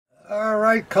All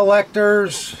right,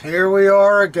 collectors, here we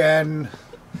are again.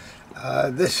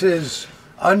 This is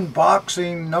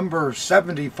unboxing number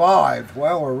 75.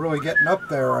 Well, we're really getting up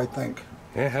there, I think.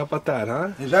 Yeah, how about that,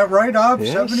 huh? Is that right, Ob?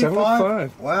 Yeah,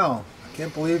 75? Wow, I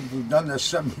can't believe we've done this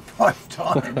 75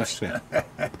 times.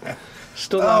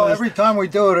 Still Oh, every time we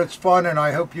do it, it's fun, and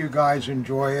I hope you guys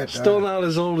enjoy it. Still not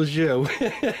as old as you.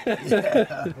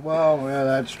 Yeah, well, yeah,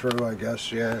 that's true, I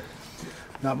guess, yeah.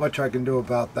 Not much I can do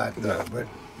about that, though.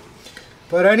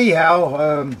 But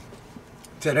anyhow,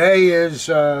 today is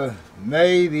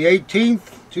May the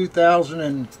 18th,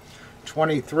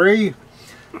 2023,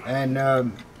 and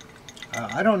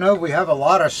I don't know, we have a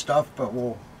lot of stuff, but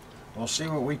we'll see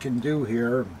what we can do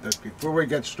here. But before we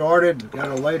get started, we've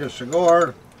got to light a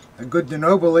cigar, a good de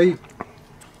Nobili.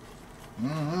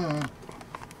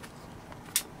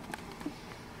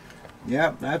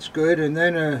 Yep, that's good. And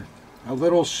then a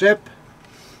little sip.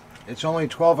 It's only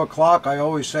 12 o'clock. I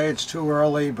always say it's too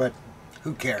early, but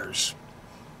who cares?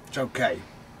 It's okay.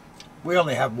 We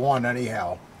only have one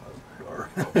anyhow. Sure.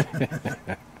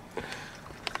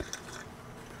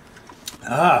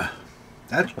 Ah,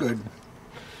 that's good.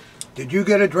 Did you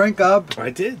get a drink, Ub? I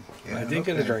did. Yeah, I did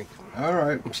get a drink. All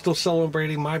right. I'm still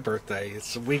celebrating my birthday.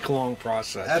 It's a week-long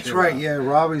process. That's right. Yeah,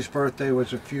 Robbie's birthday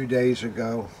was a few days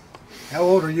ago. How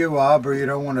old are you, Ob, or you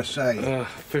don't want to say?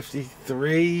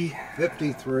 53.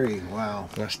 53, wow.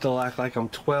 I still act like I'm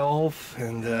 12,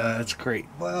 and it's great.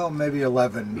 Well, maybe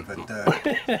 11, but...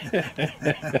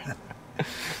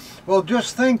 Well,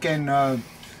 just thinking, 9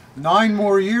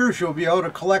 more years you'll be able to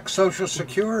collect Social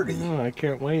Security. Oh, I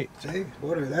can't wait. See?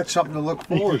 That's something to look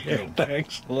forward to.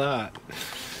 Thanks a lot.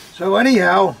 So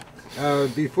anyhow,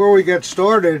 before we get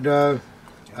started,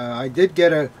 I did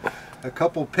get a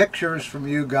couple pictures from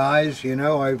you guys. You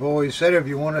know, I've always said if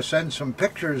you want to send some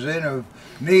pictures in of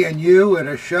me and you at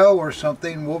a show or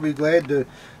something, we'll be glad to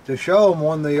show them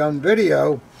on the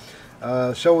video.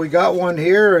 So we got one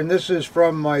here, and this is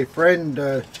from my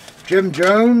friend Jim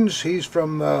Jones. He's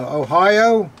from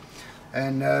Ohio,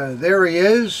 and there he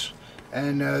is.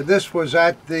 And this was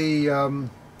at the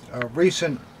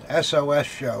recent SOS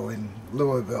show in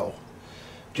Louisville.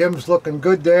 Jim's looking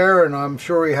good there, and I'm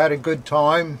sure he had a good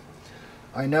time.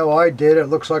 I know I did. It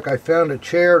looks like I found a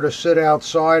chair to sit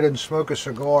outside and smoke a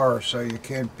cigar, so you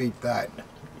can't beat that.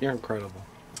 You're incredible.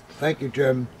 Thank you,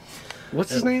 Jim.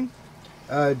 What's his name?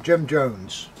 Jim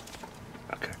Jones.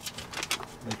 Okay.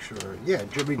 Make sure. Yeah,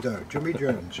 Jimmy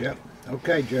Jones. Yep.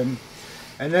 Okay, Jim.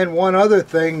 And then one other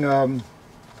thing. A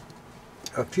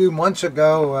few months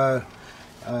ago,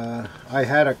 I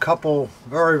had a couple,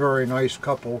 very, very nice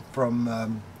couple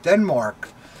from Denmark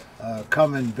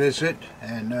come and visit,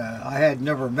 and I had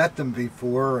never met them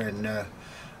before, and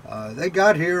they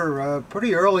got here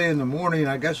pretty early in the morning.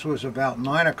 I guess it was about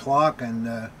 9 o'clock,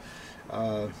 and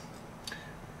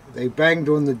they banged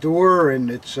on the door,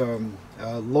 and it's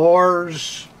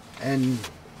Lars and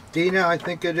Dina, I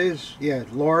think it is. Yeah,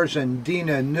 Lars and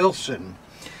Dina Nilsson.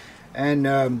 And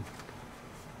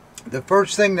the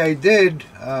first thing they did,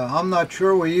 I'm not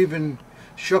sure we even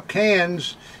shook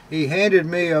hands. He handed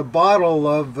me a bottle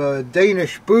of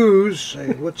Danish booze.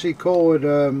 What's he call it?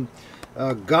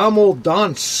 Gammel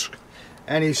Dansk.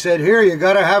 And he said, "Here, you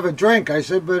got to have a drink." I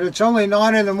said, "But it's only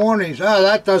 9 in the morning." He said, "Oh,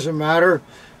 that doesn't matter."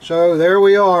 So there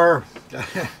we are.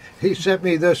 He sent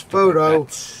me this photo.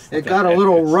 It got a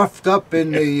little roughed up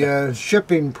in the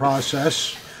shipping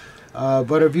process.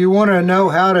 But if you want to know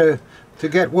how to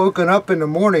get woken up in the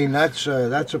morning, that's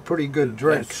a pretty good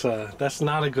drink. That's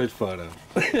not a good photo.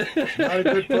 Not a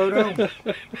good photo?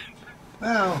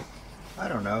 Well, I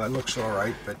don't know. It looks all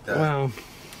right, but well,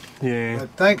 yeah. But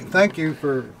thank you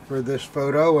for this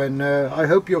photo, and I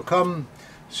hope you'll come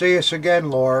see us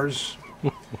again, Lars.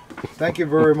 Thank you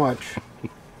very much.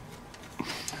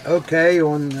 Okay,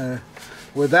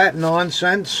 with that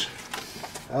nonsense,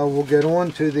 we'll get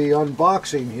on to the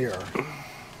unboxing here.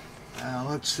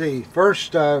 Let's see.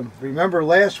 First, remember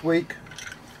last week,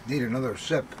 need another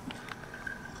sip.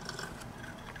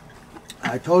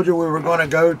 I told you we were going to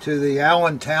go to the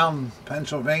Allentown,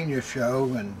 Pennsylvania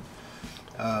show, and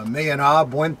me and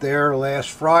Ob went there last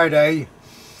Friday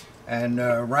and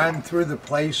ran through the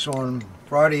place on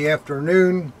Friday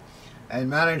afternoon and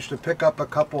managed to pick up a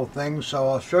couple of things, so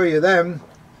I'll show you them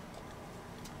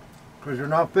because they're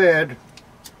not bad.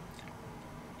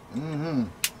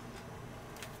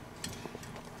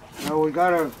 So we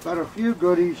got a few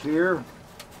goodies here.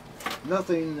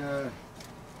 Nothing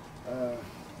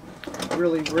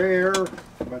really rare,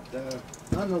 but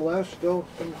nonetheless, still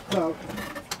some stuff.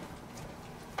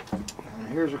 And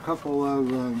here's a couple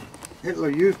of Hitler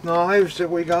Youth knives that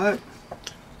we got.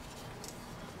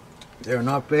 They're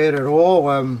not bad at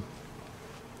all.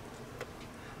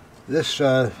 This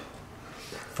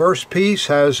first piece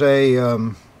has a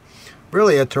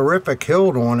really a terrific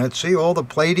hilt on it. See all the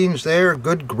platings there,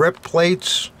 good grip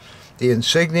plates. The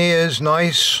insignia is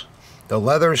nice. The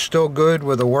leather's still good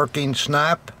with a working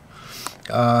snap.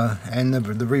 And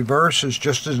the reverse is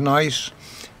just as nice.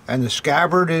 And the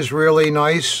scabbard is really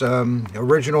nice.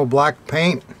 Original black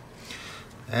paint.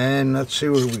 And let's see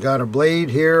what we got. A blade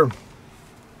here.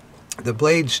 The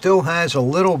blade still has a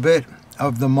little bit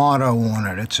of the motto on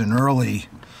it. It's an early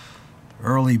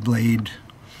blade.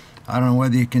 I don't know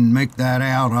whether you can make that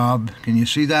out, Ob. Can you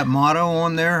see that motto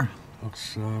on there?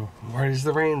 Looks right as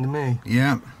the rain to me.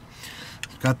 Yeah.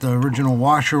 It's got the original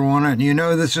washer on it. And you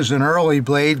know this is an early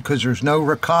blade because there's no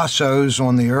ricassos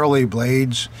on the early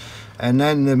blades. And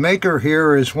then the maker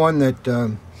here is one that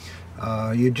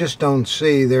you just don't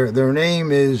see. Their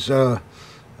name is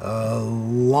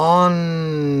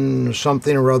Lon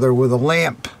something or other with a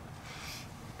lamp.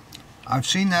 I've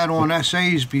seen that on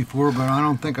SAs before, but I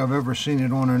don't think I've ever seen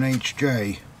it on an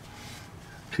HJ.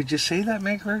 Could you say that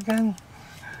maker again?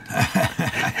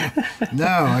 No,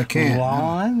 I can't.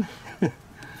 Lon?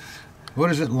 What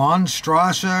is it,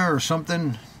 Landstrasse or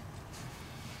something?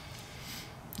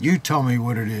 You tell me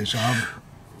what it is, Ob.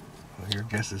 Well, your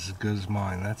guess is as good as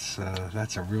mine. That's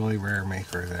a really rare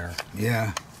maker there.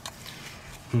 Yeah.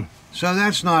 So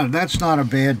that's not a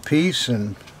bad piece,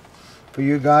 and for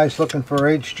you guys looking for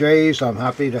HJs, I'm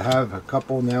happy to have a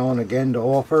couple now and again to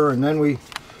offer. And then we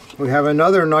have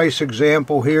another nice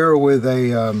example here with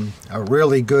a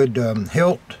really good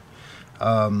hilt.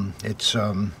 It's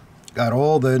got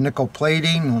all the nickel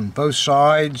plating on both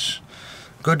sides,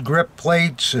 good grip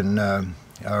plates, and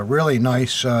really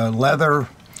nice leather.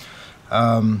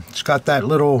 It's got that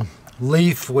little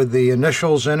leaf with the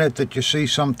initials in it that you see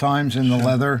sometimes in the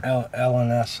leather. L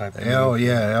and S, I believe. Oh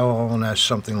yeah, L and S,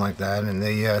 something like that. And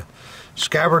the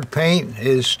scabbard paint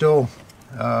is still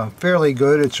fairly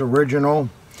good. It's original.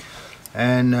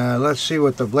 And let's see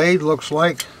what the blade looks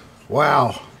like.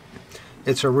 Wow,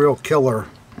 it's a real killer.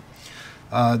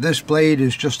 This blade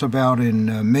is just about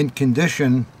in mint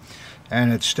condition,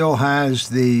 and it still has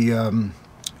the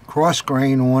cross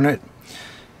grain on it.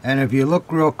 And if you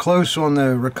look real close on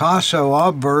the ricasso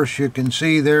obverse, you can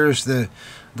see there's the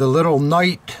little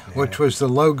knight, which was the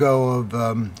logo of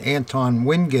Anton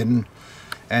Wingen.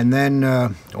 And then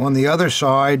on the other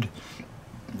side,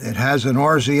 it has an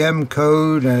RZM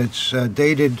code, and it's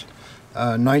dated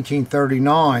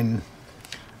 1939.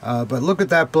 But look at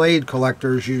that blade,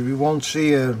 collectors. You won't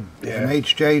see an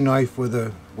HJ knife with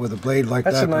a blade like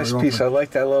that. That's a nice piece. I like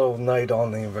that little knight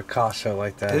on the ricasso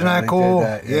like that. Isn't that cool?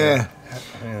 That, yeah.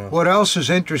 What else is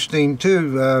interesting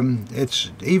too,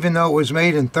 it's even though it was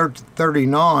made in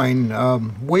 39,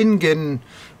 Wingen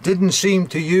didn't seem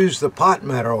to use the pot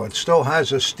metal. It still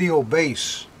has a steel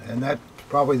base, and that's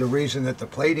probably the reason that the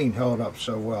plating held up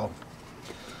so well.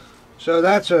 So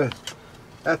that's a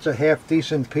half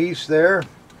decent piece there.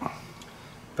 In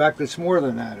fact, it's more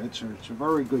than that. It's a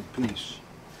very good piece.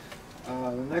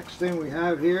 The next thing we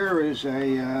have here is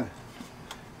a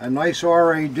nice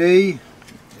RAD.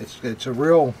 It's a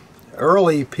real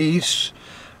early piece,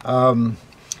 and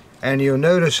you'll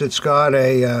notice it's got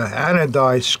a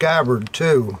anodized scabbard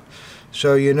too,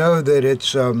 so you know that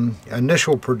it's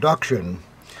initial production.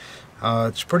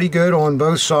 It's pretty good on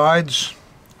both sides.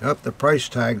 The price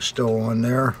tag's still on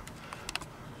there.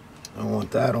 I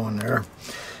want that on there.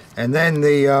 And then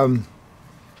the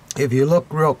if you look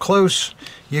real close,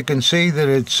 you can see that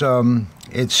it's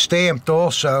stamped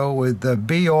also with the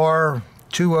BR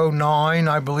 209,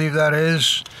 I believe that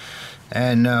is,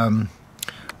 and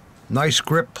nice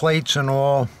grip plates and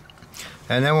all.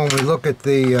 And then when we look at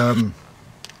the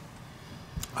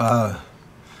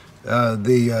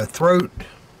throat,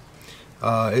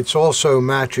 it's also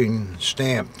matching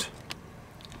stamped.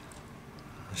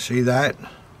 See that?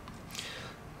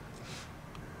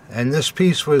 And this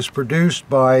piece was produced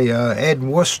by Ed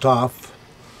Wusthoff.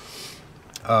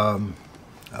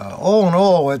 All in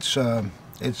all, it's a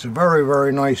very,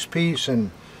 very nice piece,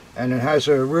 and it has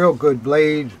a real good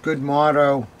blade, good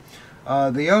motto.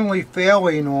 The only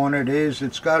failing on it is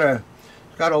it's got a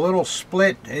little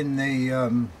split in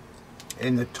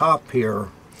the top here,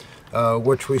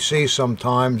 which we see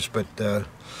sometimes, but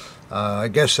I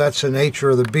guess that's the nature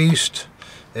of the beast.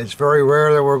 It's very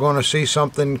rare that we're going to see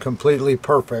something completely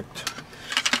perfect.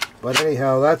 But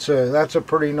anyhow, that's a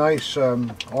pretty nice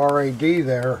RAD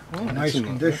there. Oh, nice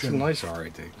condition. That's a nice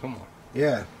RAD. Come on.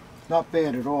 Yeah, not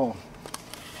bad at all.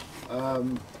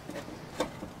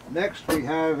 Next we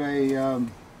have a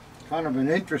kind of an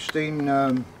interesting,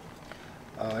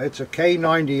 it's a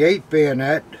K98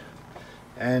 bayonet,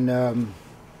 and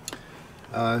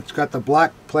It's got the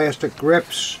black plastic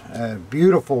grips,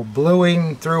 beautiful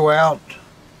bluing throughout.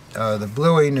 The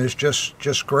bluing is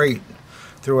just great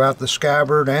throughout the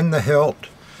scabbard and the hilt.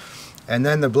 And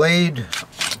then the blade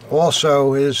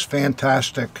also is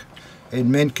fantastic, in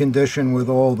mint condition with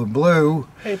all the blue.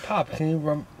 Hey Pop, can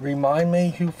you remind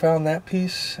me who found that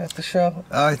piece at the show?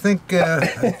 I think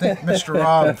Mr.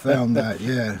 Rob found that.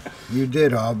 Yeah, you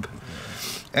did, Ob.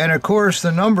 And of course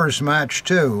the numbers match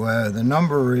too. The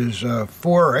number is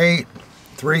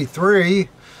 4833,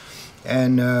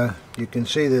 and you can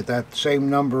see that that same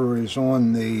number is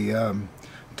on the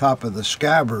top of the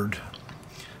scabbard.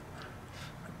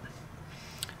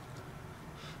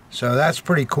 So that's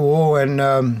pretty cool, and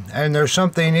there's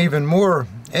something even more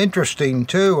interesting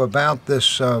too about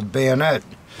this bayonet.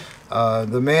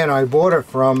 The man I bought it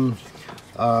from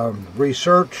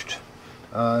researched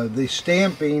the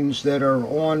stampings that are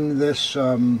on this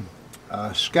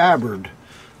scabbard.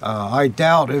 I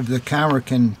doubt if the camera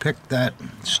can pick that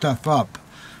stuff up,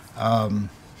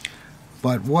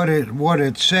 but what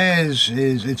it says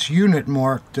is it's unit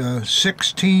marked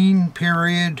 16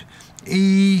 period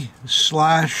E/J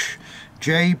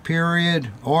period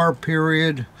R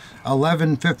period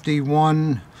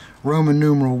 1151 Roman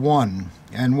numeral 1,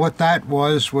 and what that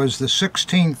was the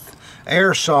 16th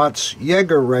Ersatz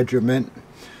Jaeger Regiment,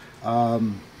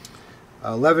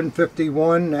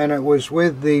 1151, and it was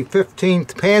with the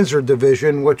 15th Panzer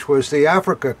Division, which was the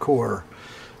Africa Corps.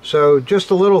 So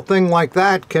just a little thing like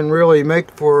that can really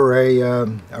make for a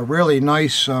really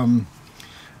nice item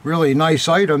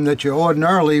that you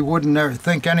ordinarily wouldn't ever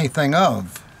think anything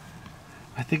of.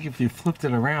 I think if you flipped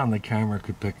it around, the camera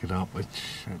could pick it up. Which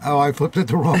oh, I flipped it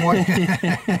the wrong way.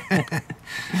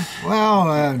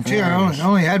 Well, gee, I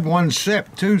only had one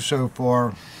sip too so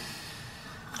far.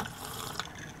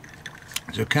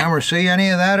 Does the camera see any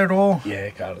of that at all? Yeah,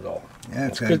 it got it all. Yeah,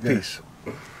 it's a good piece.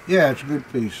 Yeah, it's a good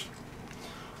piece.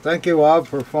 Thank you, Rob,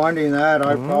 for finding that.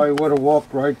 I probably would have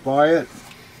walked right by it.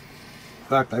 In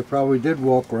fact, I probably did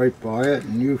walk right by it,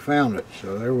 and you found it.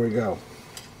 So there we go.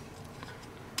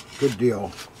 Good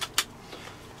deal.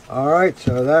 All right,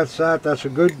 so that's that. That's a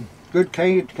good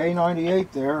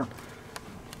K98 there.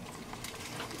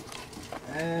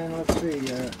 And let's see.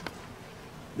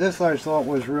 This I thought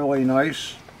was really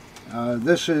nice.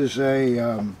 This is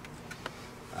a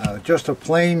just a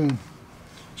plain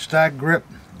stag grip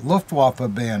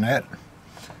Luftwaffe bayonet.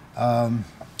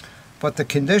 But the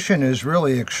condition is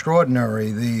really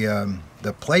extraordinary.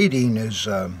 The plating is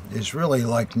really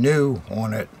like new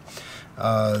on it.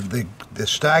 The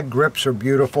stag grips are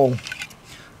beautiful.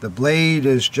 The blade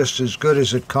is just as good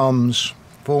as it comes,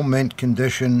 full mint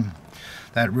condition.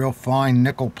 That real fine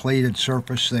nickel plated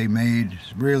surface they made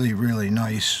is really, really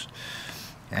nice.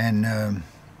 And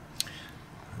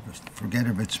forget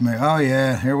if it's made. Oh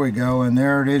yeah, here we go. And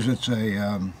there it is. It's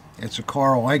a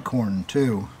Carl Eichhorn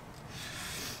too.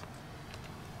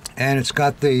 And it's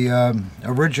got the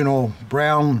original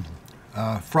brown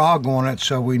frog on it,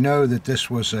 so we know that this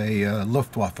was a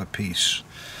Luftwaffe piece.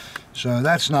 So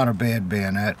that's not a bad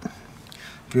bayonet.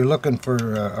 If you're looking for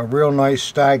a real nice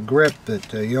stag grip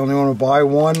that you only want to buy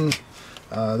one,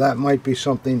 that might be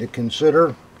something to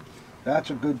consider. That's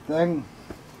a good thing.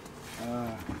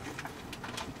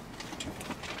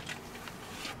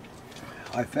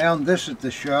 I found this at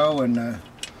the show, and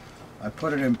I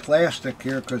put it in plastic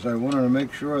here because I wanted to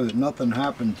make sure that nothing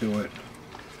happened to it,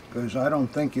 because I don't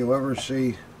think you'll ever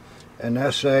see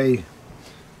an SA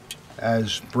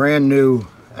as brand new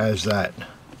as that.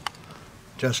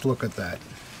 Just look at that.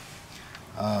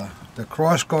 The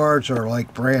cross guards are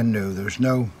like brand new. There's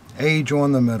no age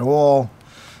on them at all.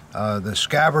 The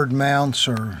scabbard mounts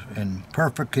are in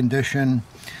perfect condition,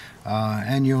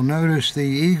 and you'll notice the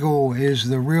eagle is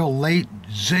the real late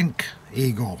zinc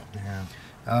eagle.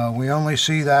 Yeah. We only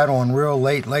see that on real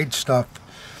late stuff.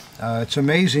 It's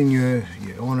amazing you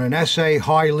on an SA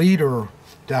high leader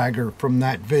dagger from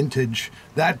that vintage,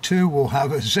 that too will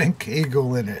have a zinc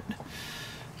eagle in it.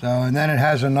 So, and then it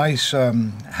has a nice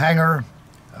hanger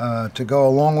to go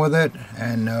along with it,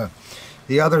 and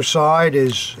the other side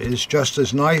is just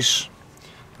as nice,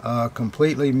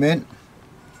 completely mint.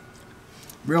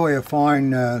 Really a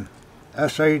fine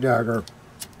SA dagger.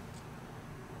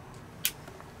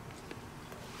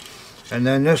 And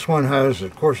then this one has,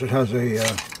 of course, it has a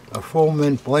full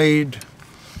mint blade,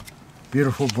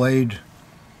 beautiful blade.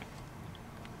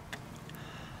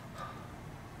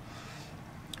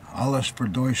 Alles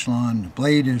für Deutschland. The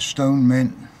blade is stone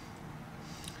mint.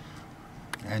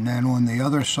 And then on the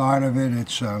other side of it,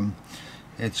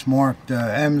 it's marked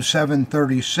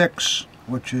M736,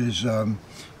 which is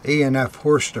E&F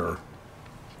Horster.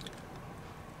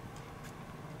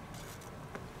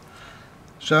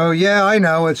 So yeah, I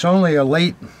know it's only a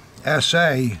late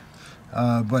SA,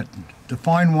 but to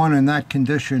find one in that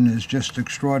condition is just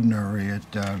extraordinary.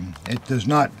 It does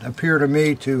not appear to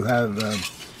me to have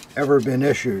ever been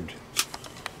issued.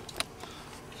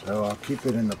 So I'll keep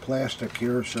it in the plastic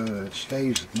here so that it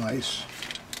stays nice.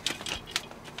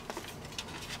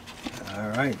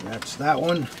 Alright, that's that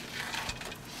one.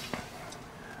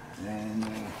 And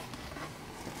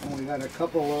we got a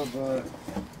couple of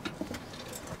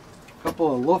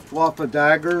Luftwaffe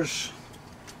daggers.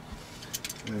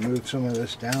 I'm going to move some of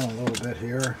this down a little bit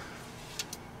here.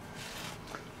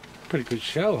 Pretty good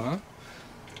show, huh?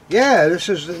 Yeah, this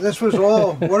was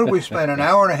all. What did we spend? An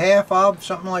hour and a half, Bob?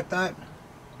 Something like that.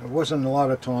 It wasn't a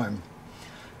lot of time.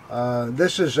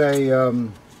 This is a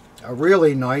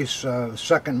really nice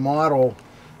second model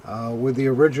with the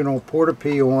original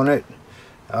Portapee on it.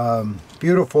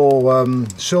 Beautiful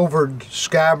silvered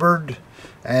scabbard,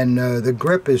 and the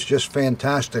grip is just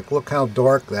fantastic. Look how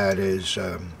dark that is.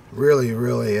 Really,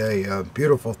 really a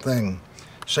beautiful thing.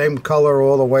 Same color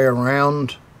all the way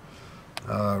around.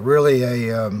 Really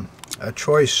a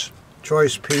choice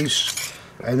piece.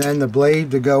 And then the blade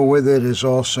to go with it is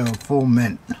also full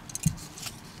mint.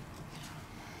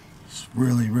 It's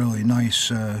really, really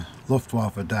nice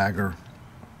Luftwaffe dagger.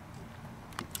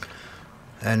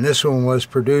 And this one was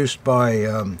produced by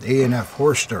E&F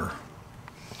Horster.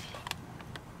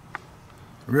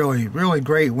 Really, really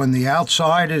great. When the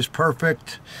outside is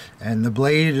perfect and the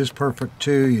blade is perfect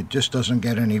too, it just doesn't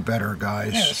get any better,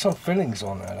 guys. Yeah, there's some fittings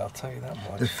on that, I'll tell you that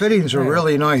much. The fittings are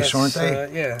really nice, aren't they?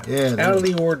 Yeah, out of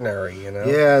the ordinary, you know.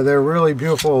 Yeah, they're really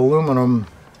beautiful aluminum.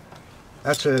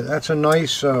 That's a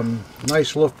nice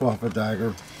nice Luftwaffe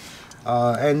dagger.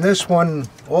 And this one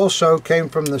also came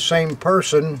from the same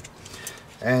person.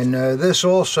 And this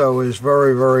also is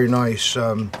very, very nice.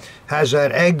 Has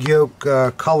that egg yolk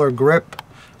color grip.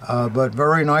 But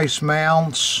very nice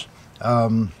mounts.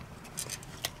 You'll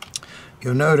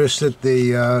notice that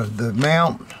the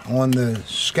mount on the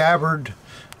scabbard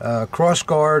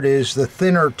crossguard is the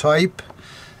thinner type,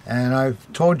 and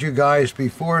I've told you guys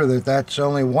before that that's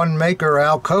only one maker,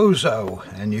 Alcozo,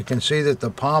 and you can see that the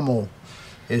pommel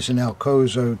is an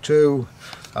Alcozo too,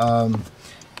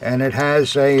 and it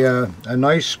has a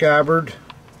nice scabbard.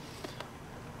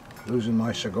 Losing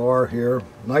my cigar here.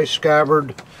 Nice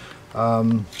scabbard.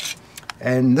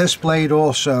 And this blade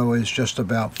also is just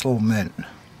about full mint.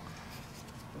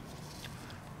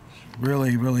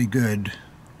 Really, really good.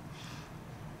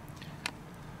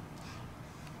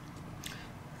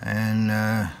 And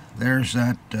there's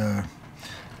that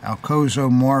Alcozo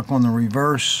mark on the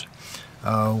reverse.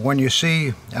 When you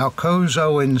see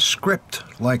Alcozo in script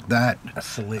like that,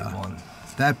 that's the late one.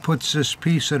 That puts this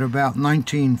piece at about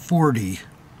 1940.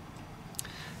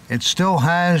 It still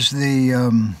has the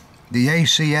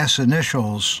ACS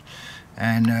initials,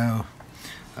 and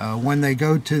when they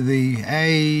go to the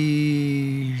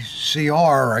ACR,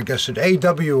 I guess it's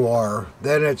AWR,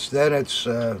 then it's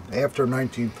after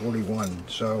 1941.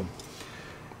 So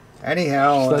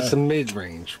anyhow, so that's a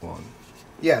mid-range one.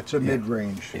 Yeah, it's a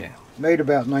mid-range. Yeah, made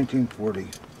about 1940.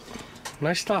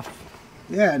 Nice stuff.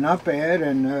 Yeah, not bad.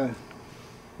 And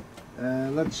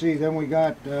let's see. Then we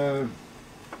got.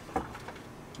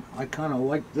 I kind of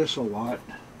like this a lot.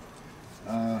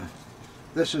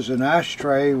 This is an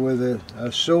ashtray with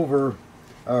a silver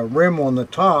rim on the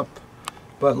top,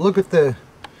 but look at the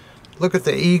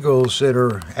eagles that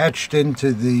are etched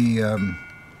into the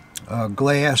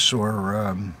glass,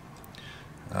 or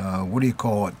what do you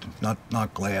call it?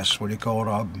 Not glass. What do you call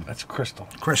it? That's crystal.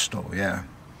 Crystal, yeah.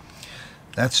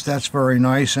 That's very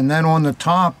nice. And then on the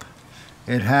top,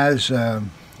 it has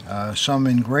some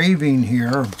engraving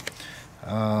here.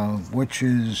 Which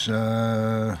is,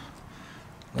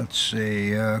 let's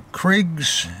see,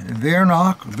 Kriegs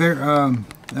Wehrmacht,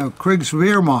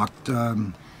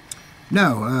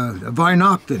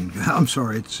 Weihnachten, I'm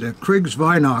sorry, it's Kriegs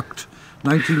Weihnacht,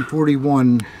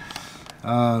 1941,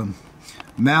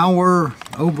 Mauer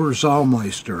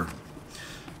Obersaulmeister.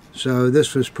 So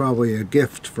this was probably a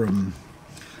gift from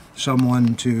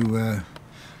someone to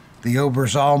the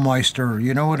Obersaulmeister.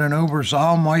 You know what an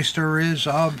Obersaulmeister is,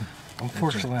 Ob?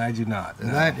 Unfortunately, I do not.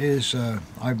 No. That is,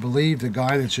 I believe, the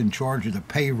guy that's in charge of the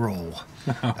payroll.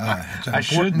 It's an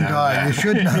important guy. That. You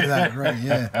should know that, right?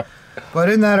 Yeah. But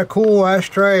isn't that a cool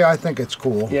ashtray? I think it's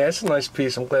cool. Yeah, it's a nice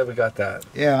piece. I'm glad we got that.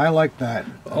 Yeah, I like that.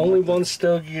 Only one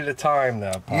stogie at a time,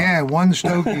 though, Pop. Yeah, one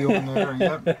stogie on there.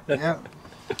 Yep, yep.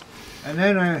 And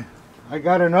then I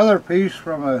got another piece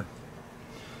from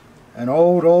an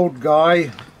old guy.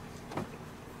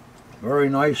 Very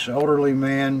nice elderly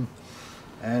man.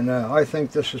 And I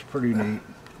think this is pretty neat.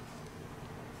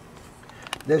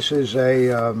 This is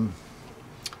a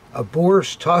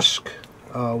boar's tusk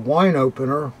wine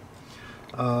opener,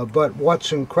 but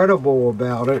what's incredible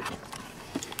about it,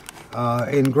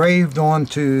 engraved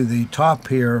onto the top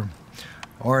here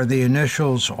are the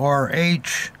initials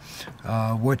RH,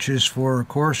 which is for, of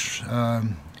course,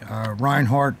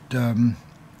 Reinhard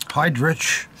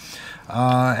Heydrich.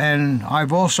 And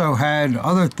I've also had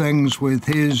other things with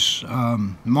his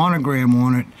monogram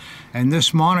on it, and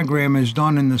this monogram is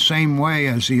done in the same way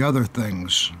as the other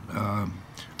things.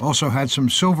 Also had some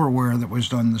silverware that was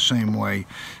done the same way.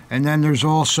 And then there's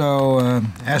also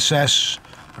SS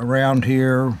around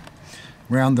here,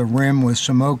 around the rim with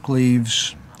some oak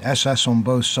leaves, SS on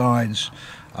both sides.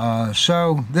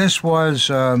 So this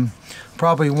was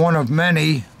probably one of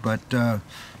many, but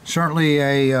certainly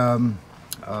a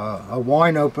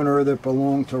wine opener that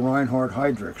belonged to Reinhard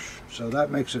Heydrich. So that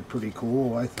makes it pretty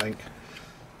cool, I think.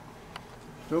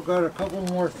 Still got a couple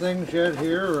more things yet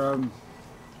here.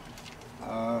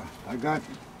 I got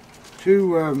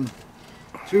two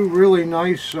really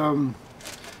nice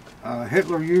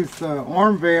Hitler Youth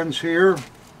armbands here,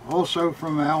 also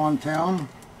from Allentown.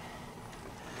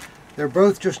 They're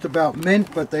both just about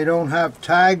mint, but they don't have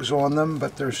tags on them,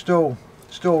 but they're still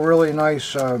really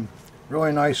nice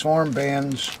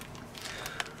armbands.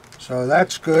 So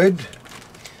that's good.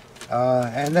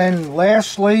 And then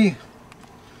lastly,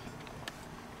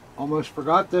 almost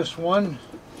forgot this one.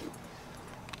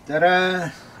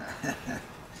 Ta-da!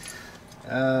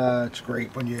 It's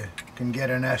great when you can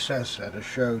get an SS at a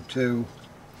show too.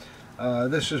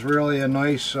 This is really a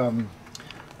nice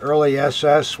early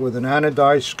SS with an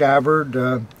anodized scabbard.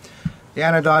 The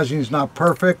anodizing is not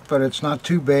perfect, but it's not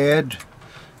too bad.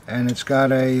 And it's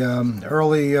got a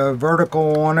early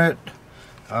vertical on it.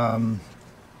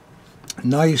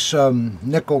 Nice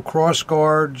nickel cross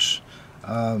guards.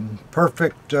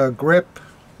 Perfect grip.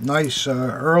 Nice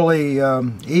early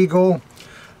eagle.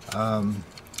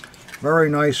 Very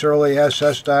nice early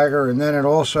SS dagger. And then it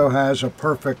also has a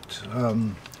perfect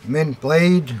mint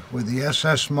blade with the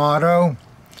SS motto.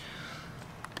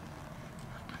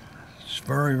 It's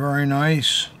very, very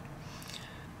nice.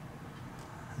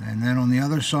 And then on the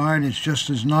other side it's just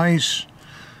as nice.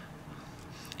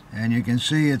 And you can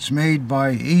see it's made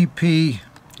by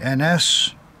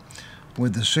EPNS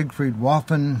with the Siegfried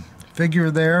Waffen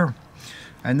figure there.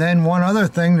 And then one other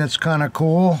thing that's kind of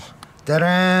cool,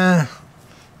 ta-da!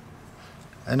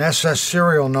 An SS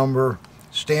serial number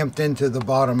stamped into the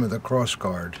bottom of the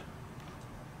crossguard.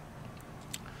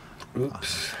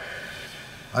 Oops.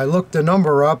 I looked the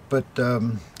number up, but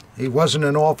he wasn't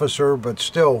an officer, but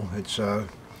still, it's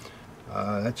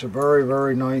that's a very,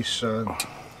 very nice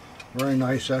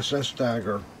SS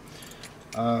dagger.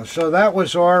 So that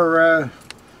was our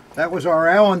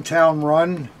Allentown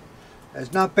run.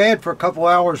 It's not bad for a couple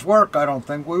hours work, I don't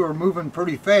think. We were moving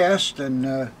pretty fast, and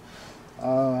I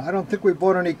don't think we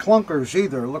bought any clunkers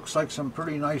either. It looks like some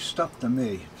pretty nice stuff to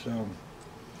me. So,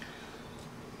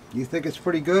 you think it's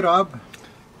pretty good, Ob?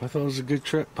 I thought it was a good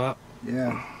trip, Pop.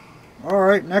 Yeah. All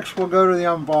right, next we'll go to the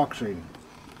unboxing.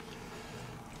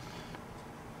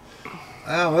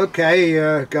 Oh,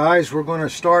 okay, guys, we're going to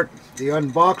start the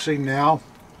unboxing now.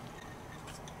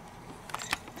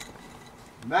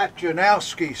 Matt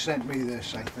Janowski sent me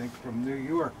this, I think, from New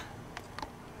York.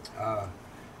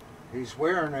 He's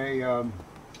wearing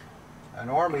an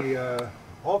Army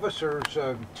officer's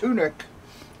tunic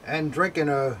and drinking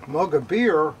a mug of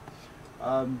beer.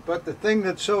 But the thing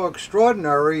that's so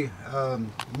extraordinary,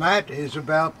 Matt is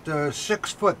about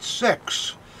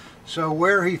 6'6". So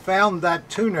where he found that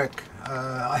tunic,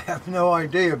 I have no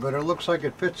idea, but it looks like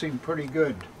it fits him pretty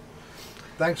good.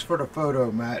 Thanks for the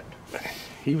photo, Matt.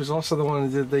 He was also the one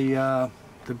who did the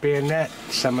bayonet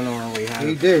seminar we had.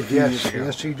 He did, yes.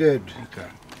 Yes, he did. Okay.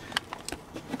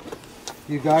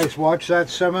 You guys watch that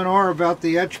seminar about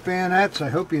the etch bayonets? I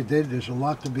hope you did. There's a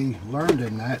lot to be learned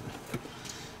in that.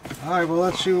 All right, well,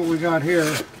 let's see what we got here.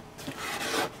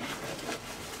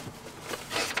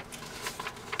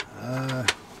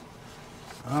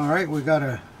 All right, we got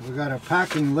a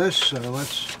packing list, so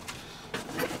let's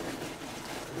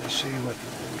see what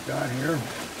we got here.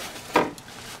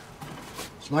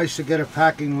 It's nice to get a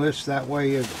packing list, that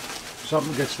way if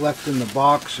something gets left in the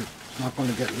box, it's not going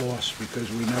to get lost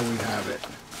because we know we have it.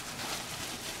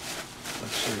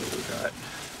 Let's see what we got.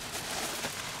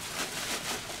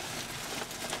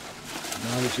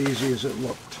 Not as easy as it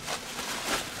looked.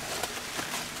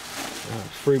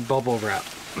 Free bubble wrap.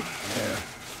 Yeah.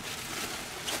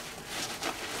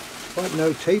 But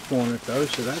no tape on it though,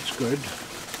 so that's good.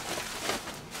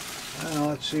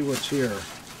 Let's see what's here.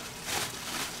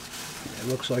 It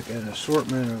looks like an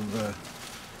assortment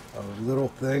of little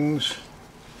things.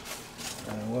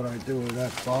 what I do with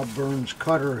that Bob Burns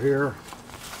cutter here.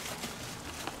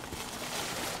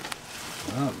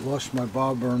 Oh, lost my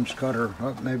Bob Burns cutter.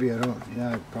 Oh, maybe I don't.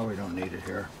 Yeah, I probably don't need it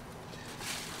here.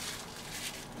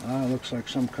 It looks like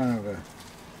some kind of a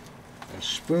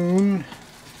spoon.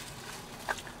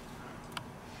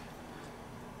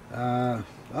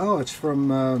 Oh, it's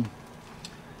from,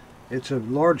 it's a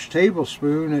large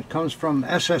tablespoon. It comes from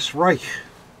SS Reich.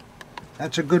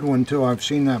 That's a good one too. I've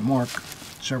seen that mark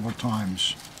several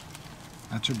times.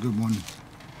 That's a good one.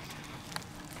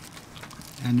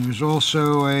 And there's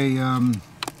also a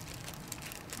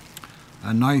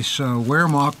nice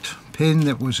Wehrmacht pin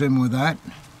that was in with that.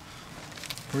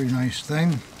 Pretty nice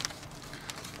thing.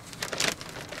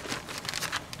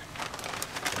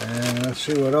 And let's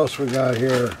see what else we got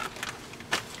here.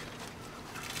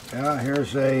 Yeah,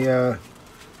 here's a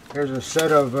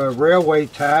set of railway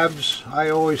tabs. I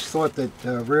always thought that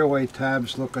railway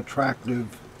tabs look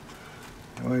attractive.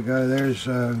 There we go. There's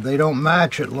they don't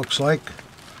match, it looks like,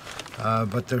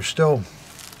 but they're still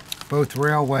both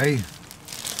railway.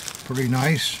 Pretty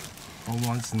nice. Well,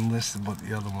 one's enlisted, but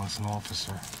the other one's an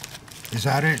officer. Is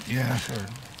that it? Yeah. Sure.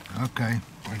 Okay.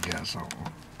 I guess so.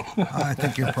 I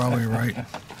think you're probably right.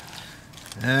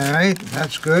 Alright,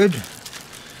 that's good.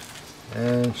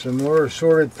 And some more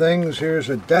assorted things. Here's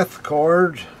a death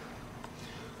card.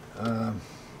 I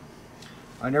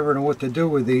never know what to do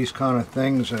with these kind of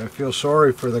things. I feel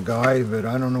sorry for the guy, but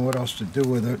I don't know what else to do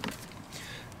with it.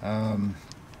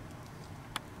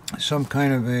 Some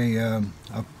kind of a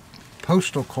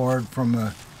postal card from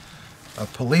a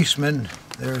policeman.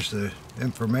 There's the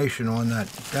information on that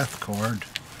death card.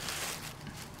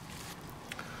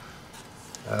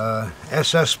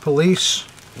 SS Police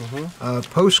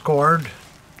postcard.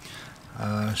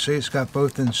 See, it's got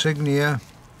both insignia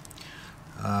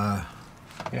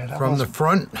Yeah, from the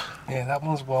front. Yeah, that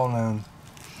one's well known.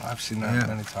 I've seen that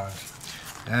many times.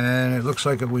 And it looks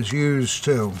like it was used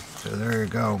too. So there you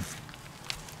go.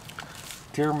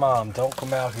 Dear Mom, don't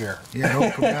come out here. Yeah,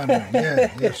 don't come down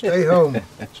there. Yeah, stay home.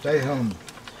 Stay home.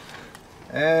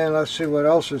 And let's see what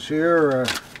else is here.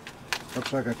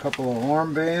 Looks like a couple of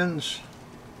armbands.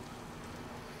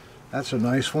 That's a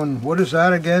nice one. What is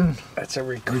that again? That's a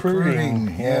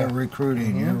recruiting. Yeah,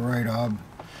 recruiting. You're right, Ob.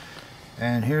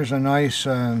 And here's a nice,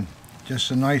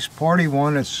 just a nice party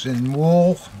one. It's in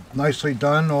wool, nicely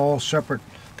done, all separate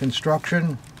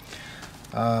construction.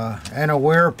 And a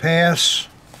wear pass.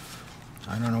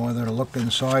 I don't know whether to look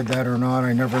inside that or not.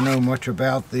 I never know much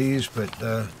about these, but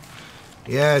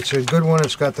yeah, it's a good one.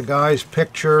 It's got the guy's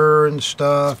picture and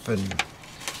stuff, and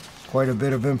quite a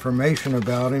bit of information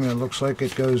about him. It looks like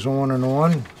it goes on and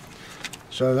on.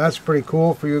 So that's pretty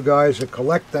cool for you guys to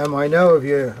collect them. I know if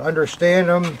you understand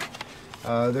them,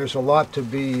 there's a lot to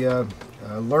be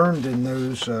learned in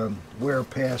those wear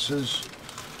passes.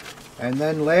 And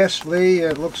then lastly,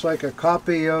 it looks like a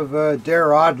copy of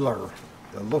Der Adler,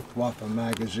 the Luftwaffe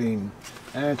magazine,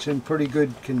 and it's in pretty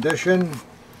good condition.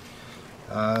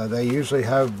 They usually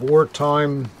have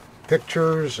wartime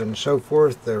pictures and so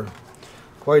forth. They're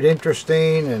quite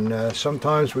interesting, and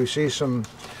sometimes we see some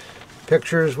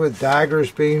pictures with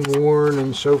daggers being worn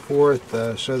and so forth,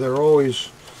 so they're always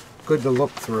good to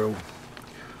look through.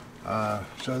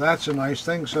 So that's a nice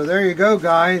thing. So there you go,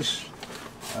 guys.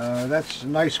 That's a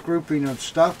nice grouping of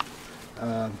stuff.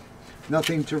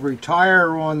 Nothing to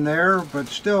retire on there, but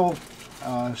still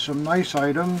some nice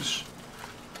items.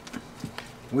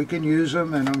 We can use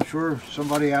them, and I'm sure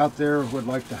somebody out there would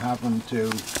like to have them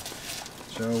too.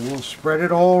 So we'll spread it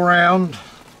all around.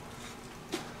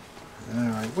 All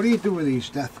right, what do you do with these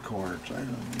death cards? I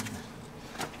don't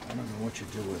know what you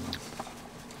do with them.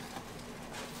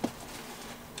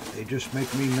 They just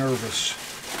make me nervous.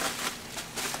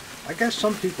 I guess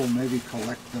some people maybe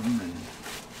collect them, and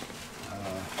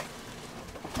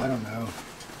I don't know.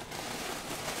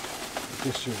 I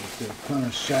guess they're kind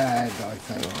of sad, I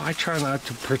think. I try not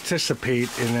to participate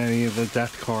in any of the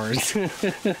death cards. No,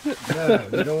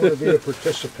 you don't want to be a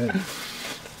participant.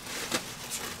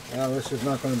 Well, this is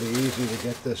not going to be easy to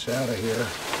get this out of here. I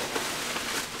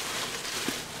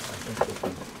think we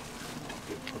can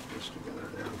put this together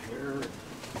down here.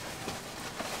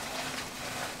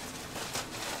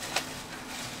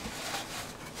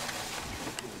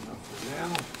 Enough for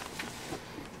now.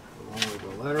 Along with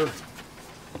the letter.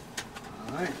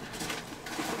 All right.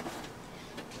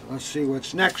 Let's see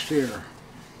what's next here.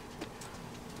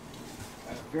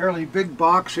 A fairly big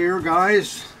box here,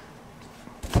 guys.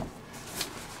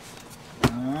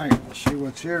 Alright, we'll see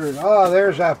what's here. Oh,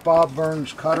 there's that Bob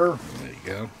Burns cutter. There you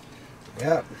go.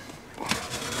 Yep.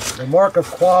 The mark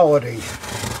of quality.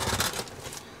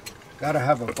 Gotta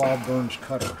have a Bob Burns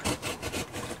cutter.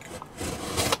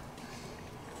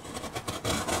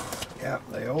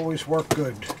 always work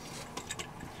good.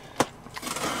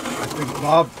 I think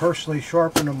Bob personally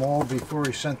sharpened them all before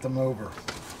he sent them over.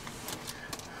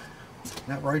 Isn't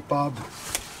that right, Bob?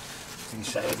 He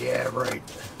said, yeah, right.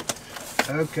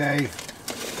 Okay,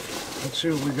 let's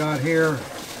see what we got here.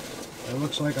 It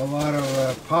looks like a lot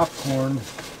of popcorn.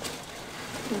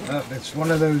 It's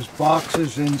one of those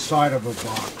boxes inside of a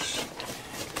box.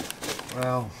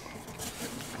 Well,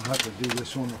 I'll have to do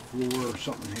this on the floor or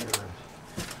something here.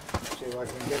 See if I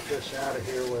can get this out of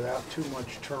here without too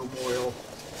much turmoil.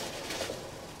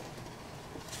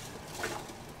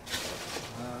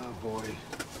 Oh boy.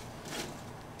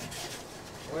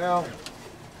 Well,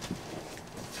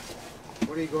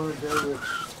 what are you going to do?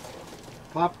 It's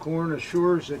popcorn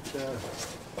assures that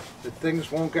that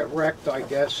things won't get wrecked, I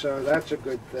guess, so that's a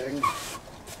good thing.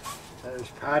 There's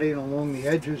padding along the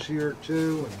edges here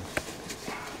too, and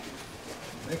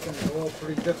making it all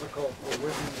pretty difficult for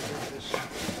Whitman to get this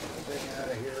thing out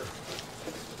of here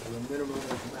with a minimum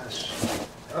of mess.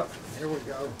 Oh, here we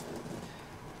go.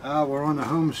 We're on the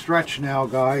home stretch now,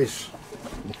 guys.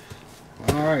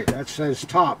 Alright, that says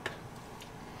top.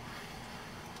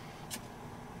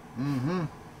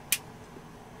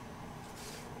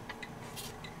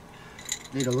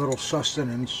 Need a little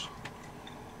sustenance.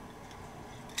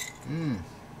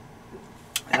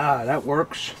 That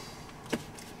works.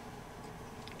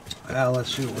 Well,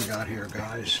 let's see what we got here,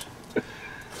 guys.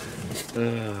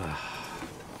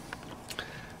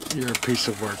 You're a piece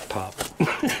of work, Pop.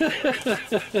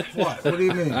 What? What do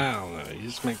you mean? I don't know. You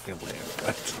just make me laugh.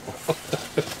 That's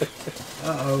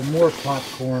all. Uh-oh, more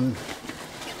popcorn.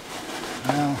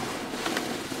 Well,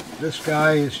 this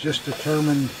guy is just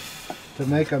determined to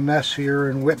make a mess here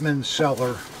in Whitman's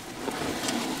cellar.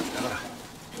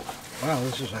 Wow,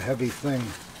 this is a heavy thing.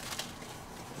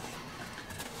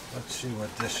 Let's see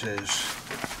what this is.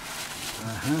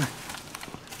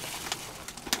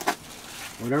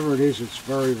 Whatever it is, it's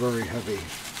very, very heavy.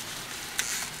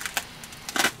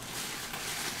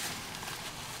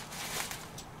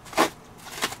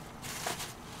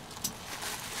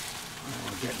 Oh,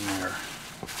 we're getting there.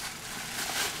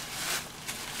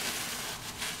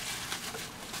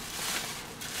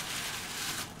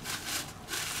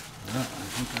 I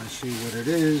think I see what it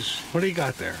is. What do you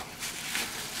got there?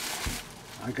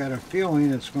 I got a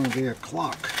feeling it's going to be a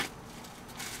clock.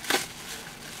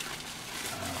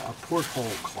 A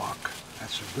porthole clock.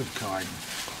 That's a good kind.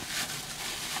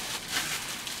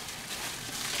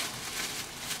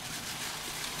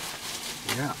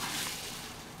 Yeah.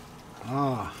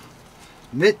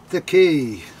 Knit the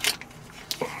key.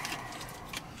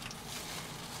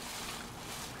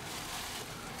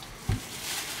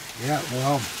 Yeah,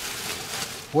 well,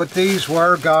 what these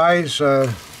were, guys,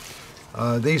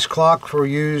 these clocks were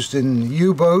used in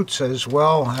U-boats as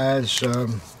well as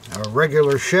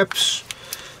regular ships,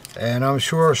 and I'm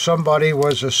sure somebody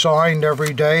was assigned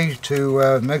every day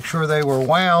to make sure they were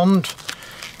wound,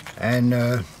 and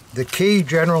the key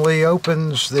generally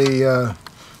opens the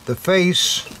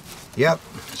face. Yep,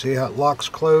 see how it locks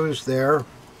closed there,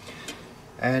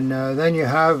 and then you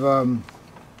have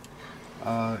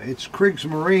it's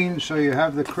Kriegsmarine, so you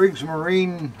have the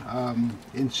Kriegsmarine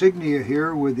insignia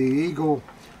here with the eagle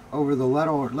over the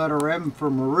letter M for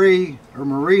Marie, or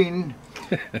Marine.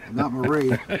 Not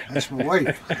Marie, that's my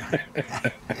wife.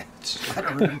 It's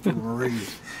letter M for Marie.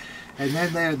 And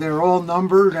then they're all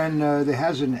numbered, and it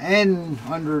has an N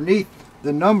underneath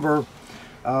the number,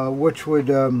 which would,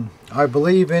 I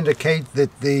believe, indicate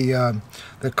that the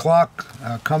clock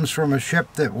comes from a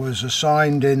ship that was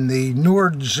assigned in the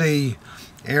Nordsee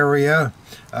area,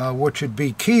 which would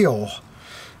be Kiel.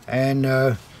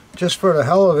 And just for the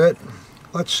hell of it,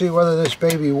 let's see whether this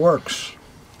baby works.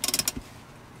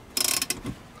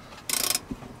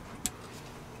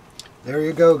 There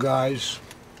you go, guys,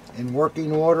 in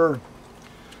working order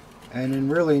and in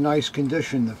really nice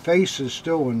condition. The face is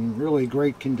still in really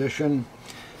great condition,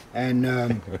 and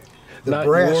the Not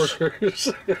brass.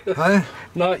 Yours. Huh?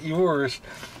 Not yours.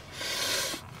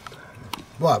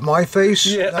 What, my face?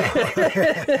 Yeah.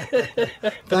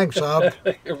 Thanks, Bob.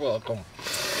 You're welcome.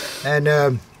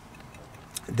 And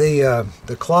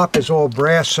the clock is all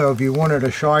brass, so if you wanted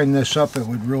to shine this up, it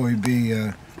would really be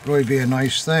a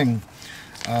nice thing.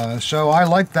 So I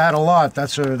like that a lot.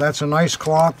 That's a nice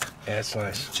clock. Yeah, it's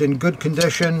nice. It's in good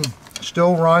condition,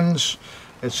 still runs.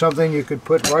 It's something you could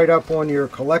put right up on your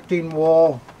collecting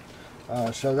wall.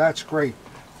 So that's great.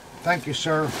 Thank you,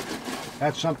 sir.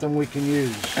 That's something we can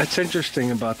use. That's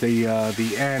interesting about the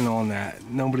N on that.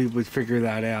 Nobody would figure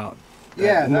that out.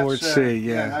 Yeah, North Sea.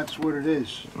 Yeah, that's what it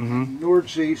is. Mm-hmm.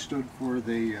 Nordsee stood for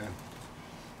the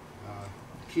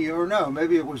key, or no,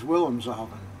 maybe it was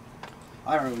Wilhelmshaven.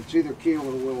 I don't know, it's either Kiel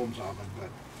or Willems oven, but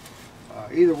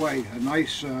either way, a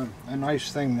nice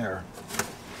thing there.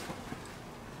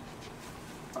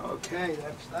 Okay,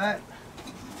 that's that.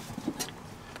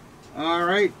 All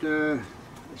right, let's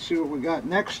see what we got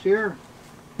next here.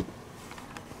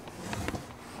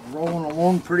 Rolling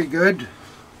along pretty good.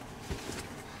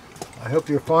 I hope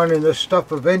you're finding this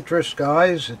stuff of interest,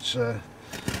 guys. It's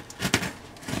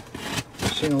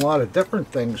seen a lot of different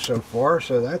things so far,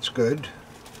 so that's good.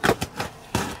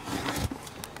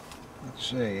 Let's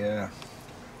see.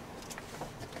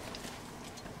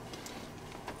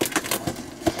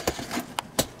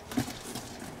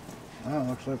 Oh,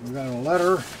 looks like we got a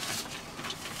letter.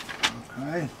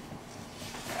 Okay.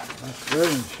 That's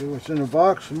good. And see what's in the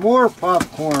box. More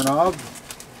popcorn, Ob.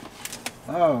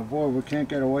 Oh boy, we can't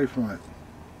get away from it.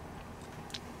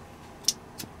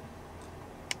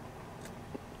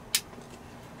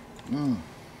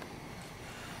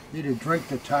 Need a drink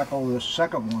to tackle this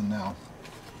second one now.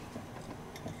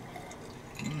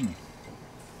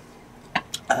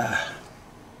 Yeah,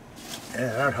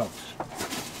 that helps.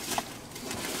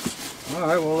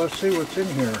 Alright, well, let's see what's in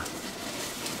here.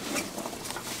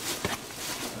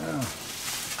 Yeah,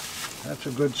 that's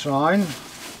a good sign.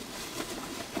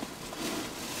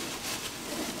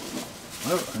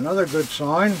 Oh, another good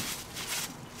sign.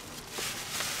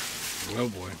 Oh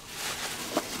boy.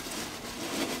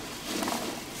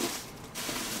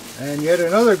 And yet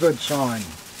another good sign.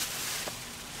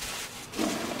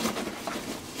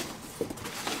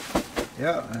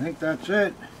 Yeah, I think that's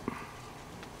it.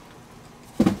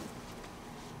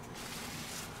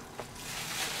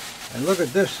 And look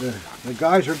at this, the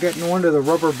guys are getting one of the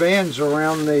rubber bands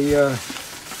around the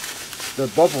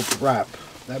bubble wrap.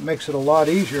 That makes it a lot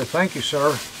easier. Thank you,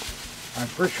 sir. I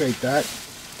appreciate that.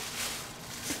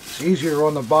 It's easier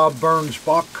on the Bob Burns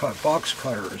box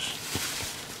cutters.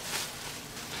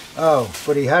 Oh,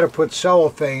 but he had to put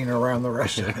cellophane around the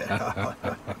rest of it.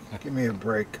 Give me a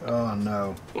break. Oh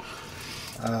no.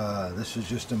 This is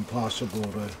just impossible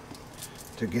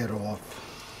to get off.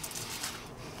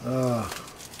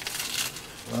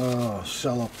 Oh,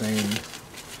 cellophane.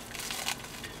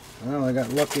 Well, I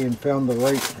got lucky and found the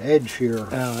right edge here.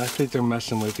 Oh, I think they're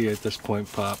messing with you at this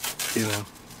point, Pop. You know.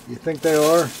 You think they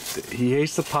are? He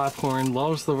hates the popcorn,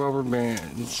 loves the rubber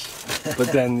bands,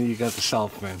 but then you got the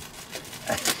cellophane.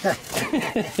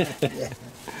 Yeah.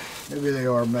 Maybe they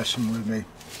are messing with me.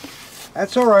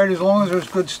 That's all right, as long as there's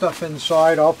good stuff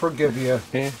inside, I'll forgive you.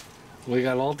 Yeah, we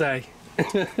got all day.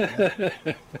 Hey,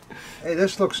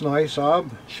 this looks nice,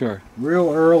 Ob. Sure. Real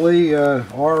early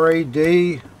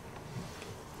RAD.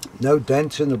 No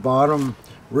dents in the bottom.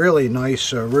 Really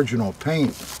nice original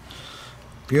paint.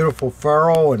 Beautiful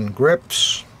ferrule and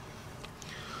grips.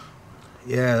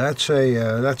 Yeah, that's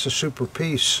a super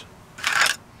piece.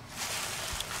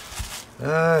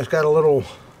 It's got a little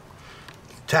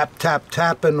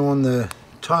tapping on the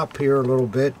top here a little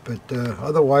bit, but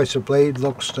otherwise the blade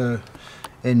looks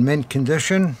in mint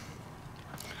condition.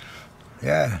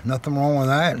 Yeah, nothing wrong with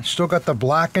that. Still got the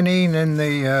blackening in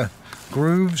the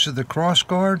grooves of the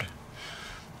crossguard.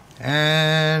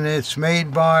 And it's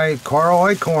made by Carl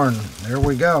Acorn. There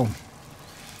we go.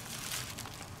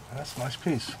 That's a nice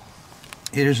piece.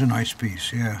 It is a nice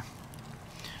piece, yeah.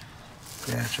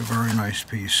 Yeah, it's a very nice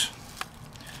piece.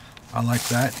 I like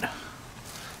that.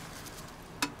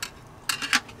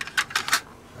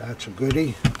 That's a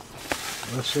goodie.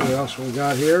 Let's see what else we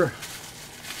got here.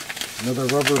 Another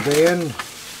rubber band.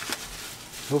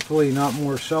 Hopefully not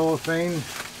more cellophane.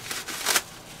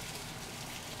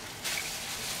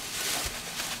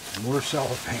 More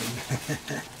cellophane.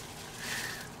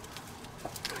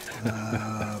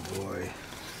 Oh boy.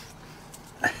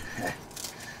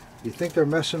 You think they're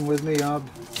messing with me, Ob?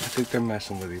 I think they're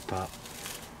messing with you, Pop.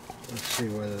 Let's see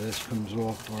whether this comes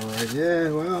off all right. Yeah,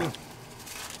 well,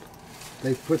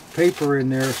 they put paper in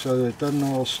there so that it doesn't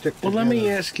all stick together. Well, let me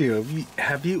ask you,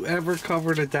 have you ever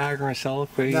covered a dagger in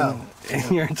cellophane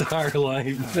in your entire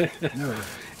life? No. No.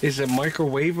 Is it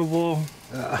microwavable?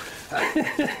 I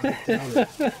doubt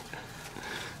it.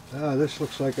 This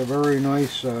looks like a very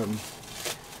nice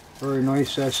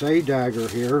SA dagger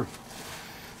here.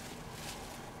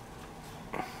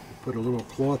 Put a little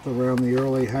cloth around the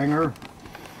early hanger.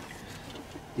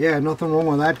 Yeah, nothing wrong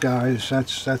with that, guys.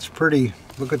 That's pretty.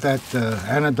 Look at that.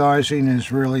 Anodizing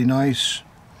is really nice.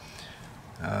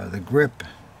 The grip,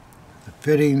 the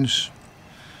fittings,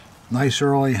 nice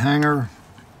early hanger.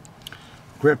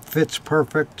 Grip fits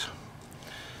perfect.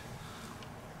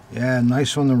 Yeah,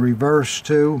 nice on the reverse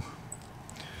too.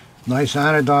 Nice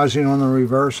anodizing on the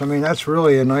reverse. I mean, that's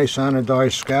really a nice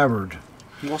anodized scabbard.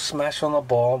 You'll smash on the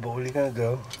ball, but what are you gonna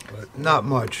do? But, not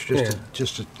much,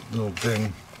 just a little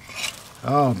thing.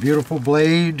 Oh, beautiful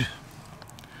blade.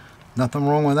 Nothing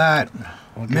wrong with that.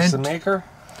 Well, guess the maker?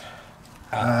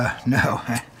 No.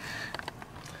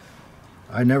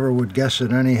 I never would guess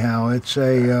it anyhow. It's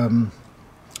a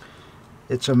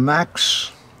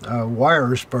Max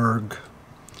Wiresburg.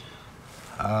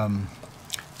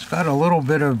 It's got a little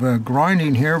bit of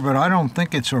grinding here, but I don't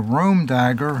think it's a Rome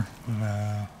dagger.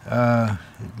 No.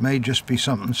 It may just be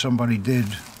something somebody did,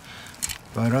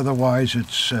 but otherwise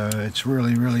it's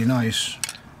really, really nice.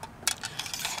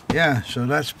 Yeah, so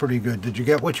that's pretty good. Did you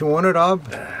get what you wanted, Ob?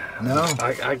 No?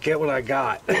 I get what I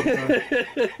got.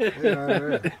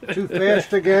 Yeah, too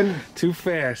fast again? Too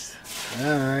fast.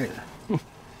 All right.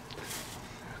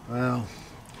 Well,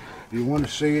 if you want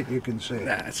to see it, you can see it.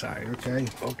 That's all right. Okay.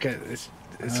 Okay,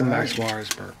 it's a Max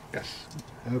Wiresburg. Yes.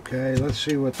 Okay, let's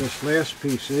see what this last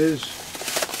piece is.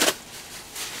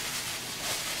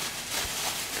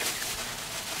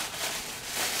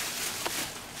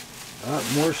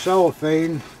 More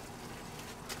cellophane.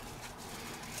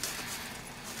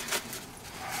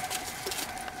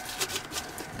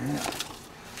 Yeah.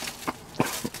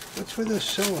 What's with this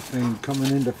cellophane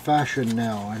coming into fashion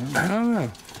now? I don't know.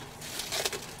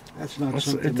 That's not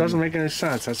something. It doesn't make any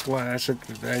sense. That's why I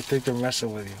think they're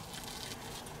messing with you.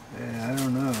 Yeah, I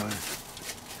don't know.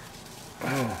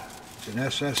 Oh, it's an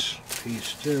SS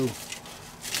piece too.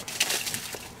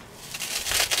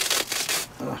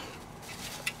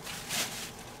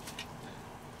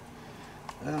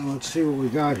 Let's see what we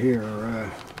got here.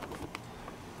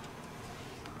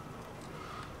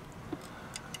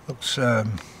 Looks, is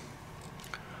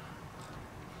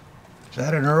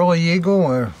that an early Eagle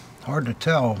or hard to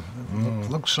tell?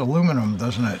 Looks aluminum,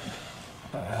 doesn't it?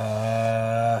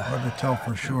 Hard to tell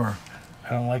for sure.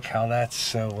 I don't like how that's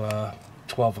so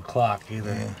 12 o'clock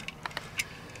either. Yeah.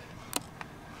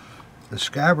 The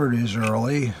scabbard is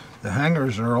early. The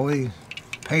hanger's early.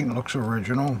 Paint looks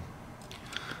original.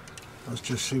 Let's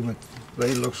just see what the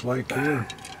blade looks like here.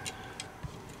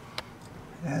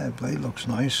 Yeah, the blade looks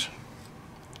nice.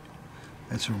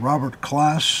 It's a Robert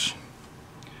Class.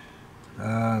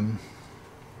 I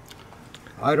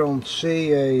don't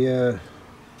see a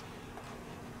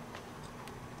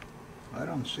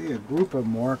Grupa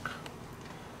mark.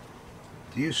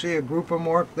 Do you see a Grupa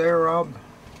mark there, Rob?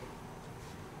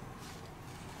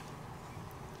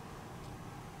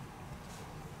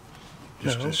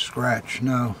 Just No. a scratch,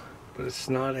 no. But it's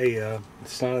not an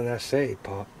SA,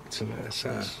 Pop. It's an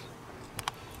SS.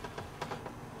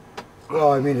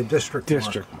 Well, I mean a district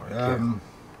Mark.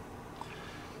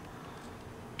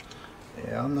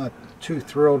 Yeah, I'm not too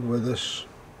thrilled with this.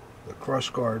 The cross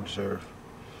guards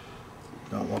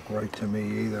don't look right to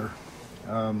me either.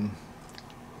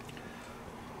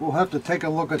 We'll have to take a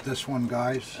look at this one,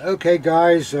 guys. Okay,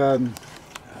 guys, I'm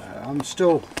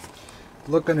still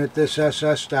looking at this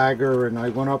SS dagger, and I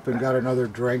went up and got another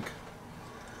drink.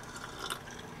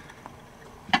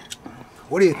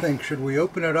 What do you think? Should we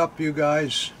open it up, you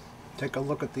guys? Take a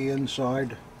look at the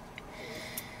inside.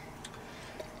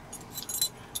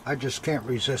 I just can't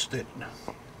resist it.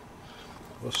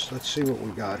 Let's see what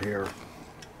we got here.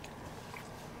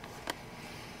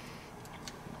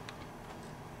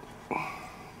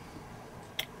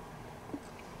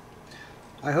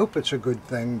 I hope it's a good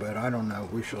thing, but I don't know.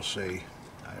 We shall see.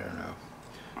 I don't know.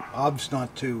 Ob's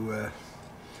not too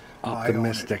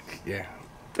optimistic. Yeah.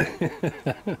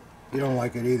 You don't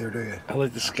like it either, do you? I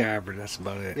like the scabbard. That's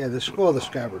about it. Yeah, the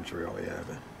scabbard's real. Yeah.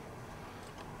 But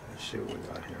let's see what we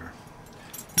got here.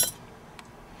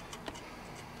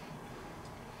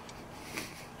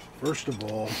 First of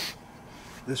all,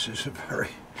 this is a very,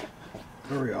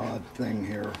 very odd thing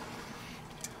here.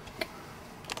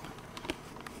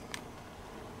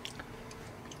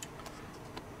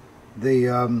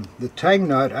 The tang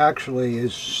nut actually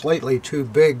is slightly too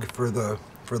big for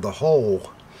the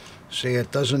hole. See,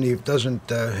 it doesn't. You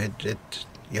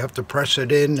have to press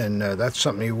it in, and that's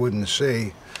something you wouldn't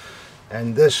see.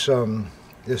 And this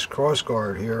cross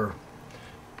guard here.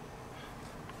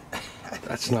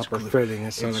 That's not for fitting.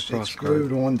 It's not a cross guard. It's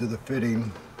glued onto the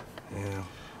fitting. Yeah.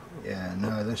 Yeah.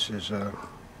 No, this is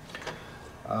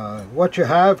what you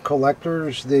have,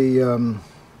 collectors. The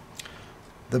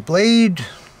blade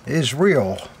is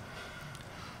real.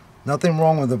 Nothing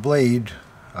wrong with the blade.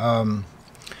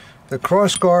 The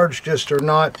cross guards just are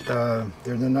not.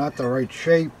 They're not the right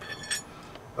shape.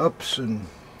 Oops, and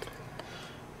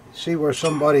see where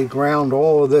somebody ground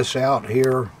all of this out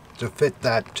here to fit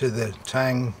that to the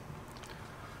tang.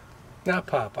 Now,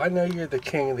 Pop, I know you're the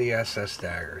king of the SS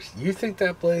daggers. You think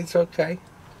that blade's okay?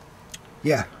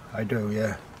 Yeah, I do.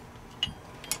 Yeah.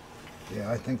 Yeah,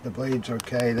 I think the blade's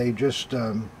okay. They just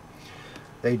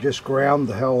ground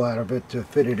the hell out of it to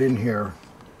fit it in here.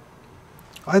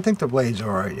 I think the blade's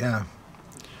alright, yeah.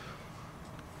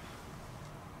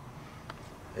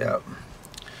 Yep.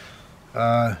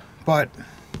 But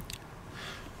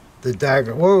the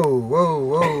dagger,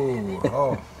 whoa.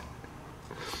 Oh.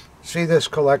 See this,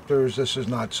 collectors? This is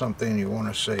not something you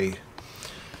want to see.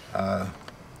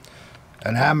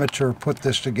 An amateur put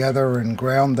this together and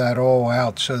ground that all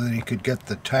out so that he could get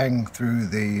the tang through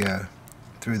the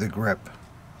grip.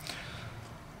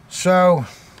 So,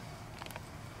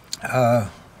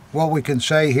 what we can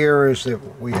say here is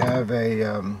that we have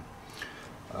a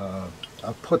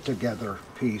put-together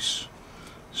piece.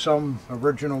 Some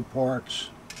original parts,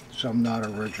 some not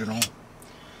original.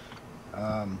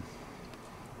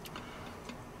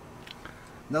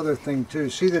 Another thing too,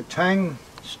 see the tang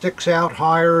sticks out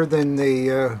higher than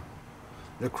the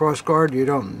cross guard? You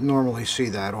don't normally see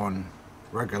that on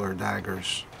regular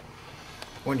daggers.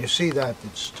 When you see that,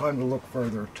 it's time to look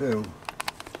further too.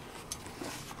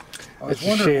 I was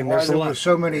wondering why there were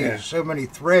so many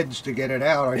threads to get it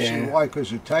out. I see why,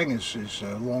 because the tang is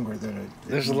longer than it.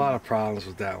 There's a lot of problems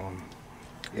with that one.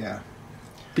 Yeah.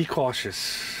 Be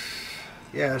cautious.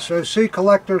 Yeah, so see,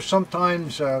 collectors,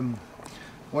 sometimes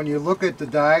when you look at the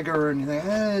dagger and you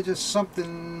think, just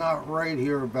something not right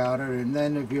here about it, and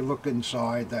then if you look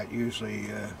inside, that usually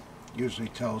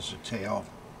tells the tale.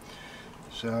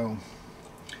 So,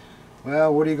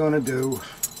 well, what are you going to do?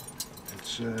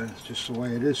 It's just the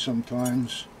way it is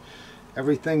sometimes.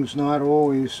 Everything's not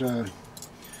always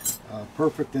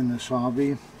perfect in this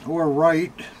hobby, or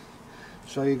right.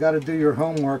 So you got to do your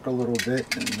homework a little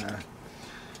bit. And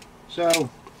so,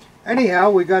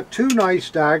 anyhow, we got two nice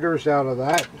daggers out of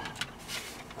that.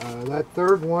 That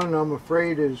third one, I'm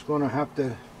afraid, is going to have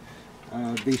to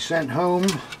be sent home.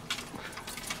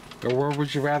 Or where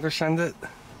would you rather send it?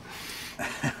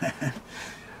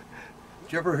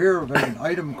 Did you ever hear of an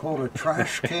item called a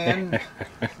trash can?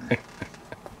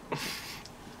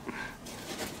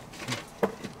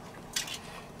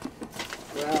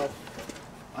 Well,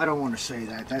 I don't want to say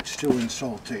that. That's too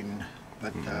insulting.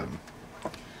 But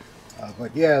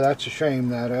yeah, that's a shame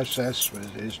that SS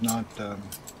is not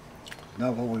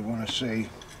what we want to see.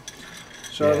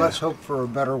 So let's hope for a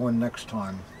better one next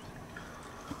time.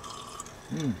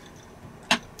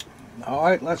 All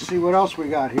right, let's see what else we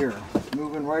got here.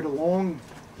 Moving right along.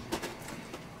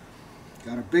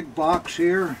 Got a big box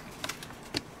here.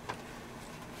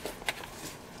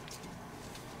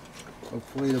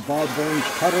 Hopefully the Bob Burns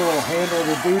cutter will handle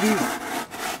the duty.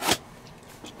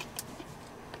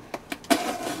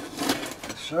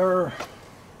 Yes, sir.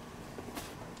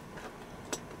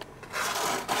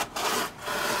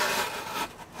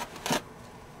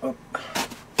 Oh.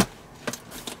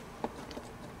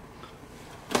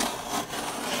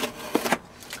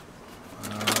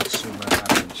 Let's see what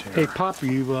happens here. Hey, Pop,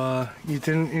 you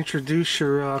didn't introduce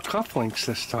your cufflinks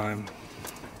this time.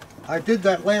 I did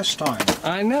that last time.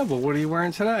 I know, but what are you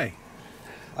wearing today?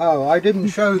 Oh, I didn't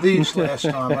show these last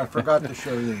time. I forgot to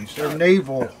show these. They're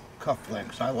naval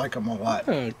cufflinks. I like them a lot.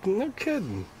 Oh, no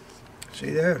kidding.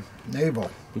 See there?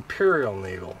 Naval. Imperial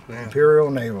naval. Yeah.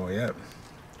 Imperial naval, yep.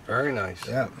 Very nice.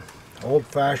 Yep.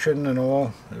 Old-fashioned and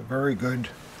all. They're very good.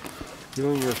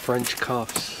 You and your French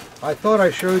cuffs. I thought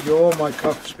I showed you all my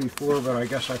cuffs before, but I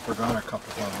guess I forgot a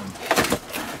couple of them.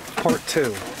 Part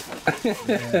 2.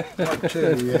 Yeah, part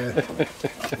 2, yeah.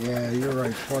 Yeah, you're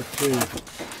right, part 2.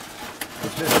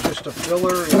 Is this just a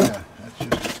filler? Yeah, that's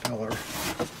just a filler.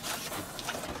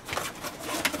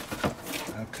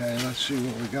 Okay, let's see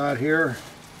what we got here.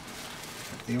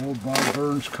 The old Bob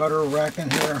Burns cutter rack in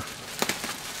here.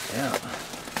 Yeah.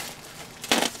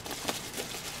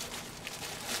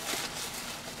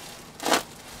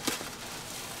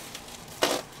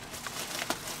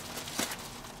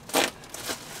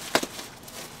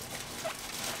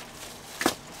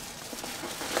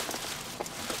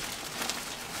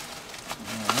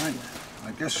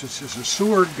 I guess this is a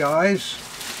sword, guys,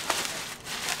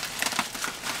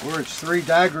 or it's 3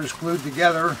 daggers glued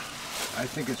together. I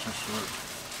think it's a sword.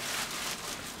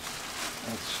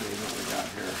 Let's see what we got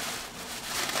here.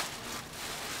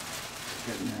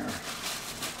 Getting there.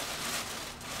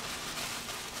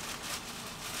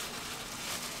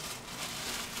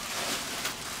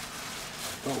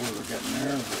 Thought we were getting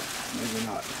there, but maybe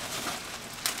not.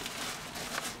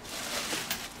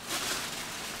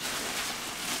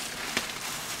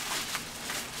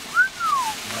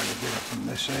 Get it from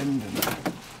this end and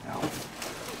out.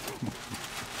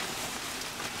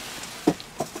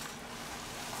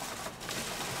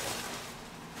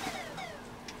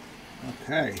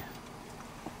 Okay.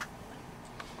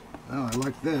 Oh, I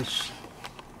like this.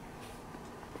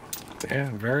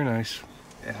 Yeah, very nice.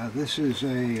 Yeah, this is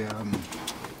a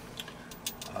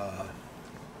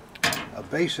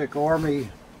basic Army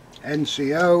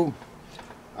NCO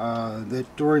that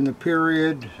during the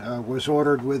period was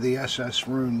ordered with the SS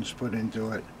runes put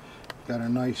into it. Got a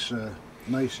nice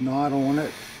knot on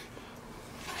it.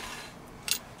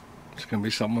 It's gonna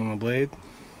be something on the blade.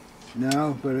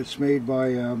 No, but it's made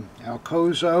by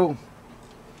Alcozo,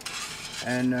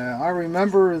 and I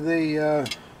remember the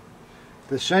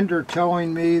sender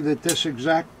telling me that this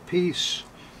exact piece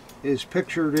is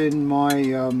pictured in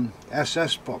my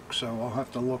SS book, so I'll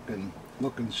have to look and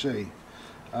see.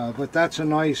 But that's a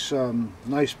nice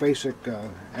basic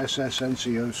SS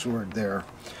NCO sword there.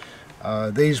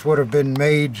 These would have been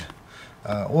made,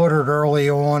 ordered early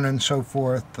on and so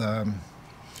forth.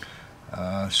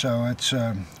 So it's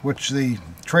which the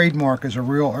trademark is a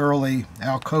real early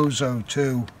Alcozo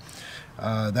too.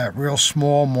 That real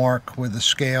small mark with the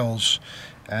scales,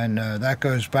 and that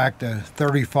goes back to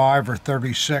 35 or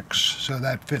 36, so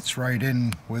that fits right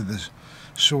in with the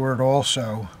sword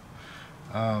also.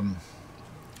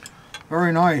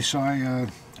 Very nice. I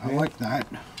like that.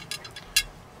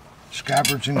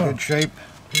 Scabbard's in good shape.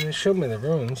 You didn't show me the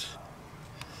runes.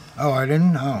 Oh, I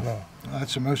didn't? Oh, No.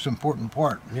 That's the most important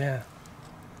part. Yeah.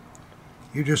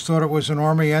 You just thought it was an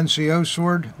Army NCO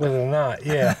sword? With a knot,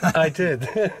 yeah, I did.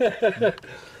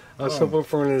 I was hoping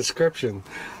for an inscription.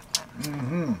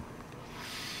 Mm-hmm.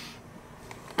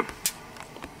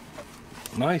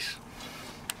 Nice.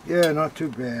 Yeah, not too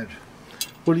bad.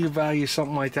 What do you value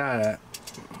something like that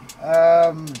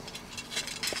at?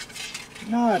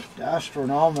 Not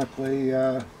astronomically.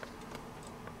 I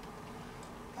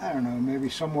don't know, maybe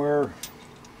somewhere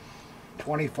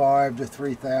 25 to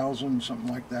 3,000, something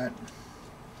like that.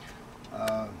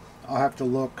 I'll have to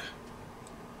look,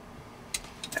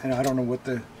 and I don't know what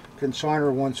the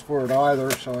consignor wants for it either,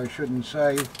 so I shouldn't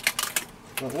say.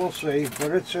 But we'll see.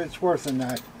 But it's worth in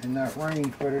that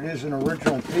range. But it is an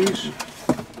original piece,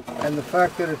 and the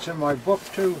fact that it's in my book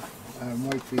too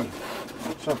might be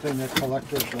something that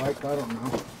collectors like. I don't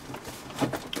know.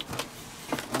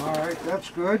 All right, that's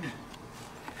good.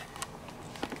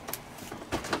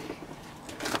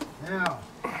 Now,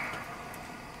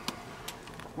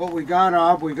 what we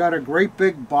got, we got a great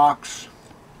big box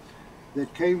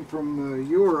that came from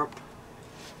Europe.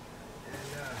 And,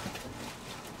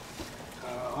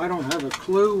 I don't have a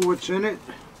clue what's in it.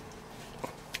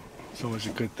 So it's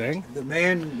a good thing? The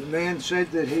man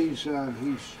said that he's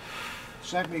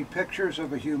sent me pictures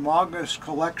of a humongous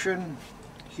collection,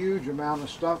 huge amount of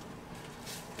stuff,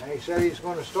 and he said he's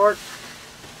going to start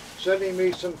sending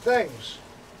me some things.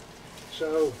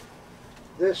 So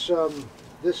this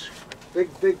big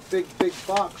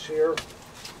box here,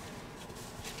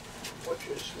 which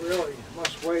is really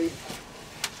must weigh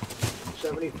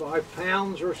 75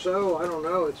 pounds or so. I don't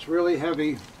know. It's really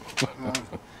heavy.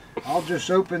 I'll just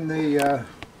open the.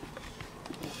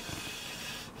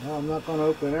 No, I'm not going to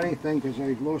open anything because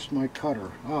I lost my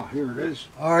cutter. Oh, here it is.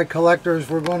 All right, collectors,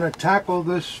 we're going to tackle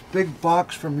this big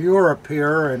box from Europe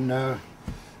here, and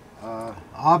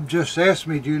Ob just asked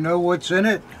me, "Do you know what's in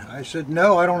it?" I said,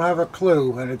 "No, I don't have a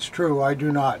clue," and it's true, I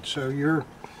do not. So you're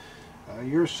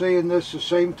saying this the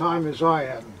same time as I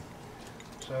am.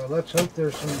 So let's hope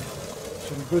there's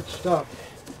some good stuff.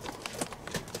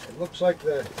 It looks like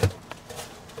the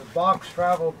box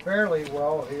traveled fairly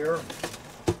well here.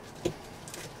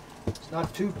 It's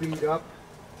not too beat up.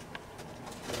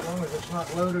 As long as it's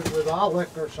not loaded with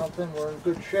Olic or something, we're in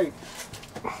good shape.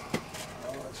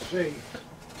 Let's see.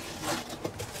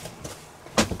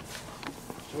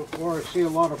 So far I see a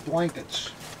lot of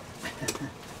blankets.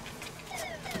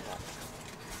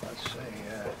 Let's see.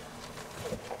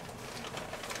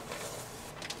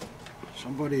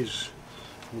 Somebody's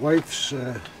wife's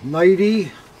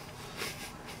nightie.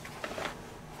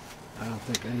 I don't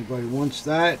think anybody wants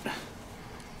that.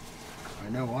 I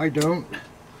know I don't.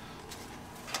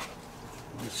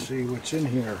 Let's see what's in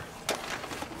here.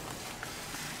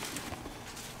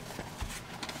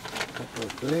 A couple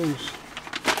of things.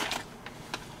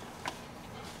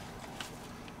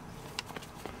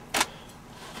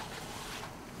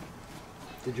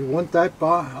 Did you want that,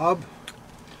 Bob?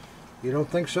 You don't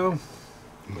think so?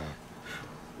 No.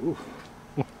 Ooh.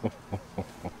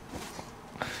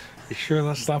 You sure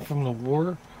that's not from the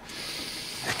war?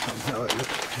 No, it looks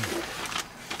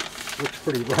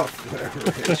pretty rough, whatever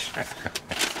it is.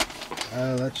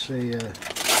 Let's see.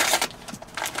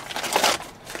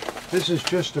 This is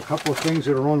just a couple of things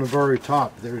that are on the very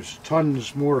top. There's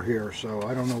tons more here, so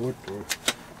I don't know what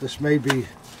this may be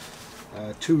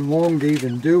too long to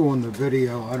even do on the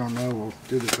video. I don't know. We'll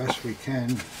do the best we can.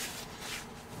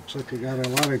 Let's Looks like you got a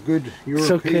lot of good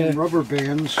European rubber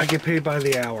bands. I get paid by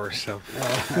the hour, so.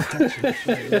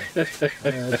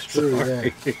 That's true. Yeah.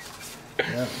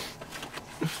 Yeah.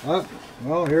 Oh,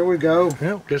 well, here we go.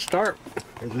 Yeah, good start.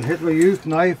 There's a Hitler Youth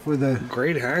knife with a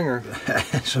great hanger.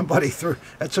 Somebody threw.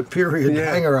 That's a period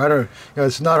hanger. I don't.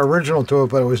 It's not original to it,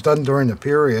 but it was done during the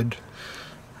period.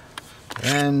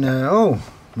 And oh,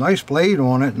 nice blade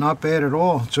on it. Not bad at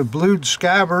all. It's a blued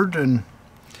scabbard, and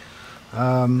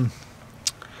oh,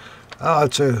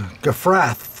 it's a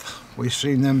Gefrath. We've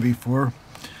seen them before,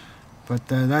 but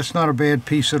that's not a bad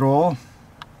piece at all.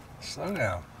 Slow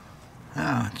down.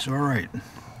 Ah, it's all right.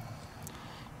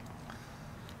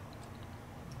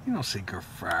 You don't see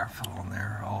Gefrath on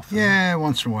there often. Yeah,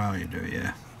 once in a while you do,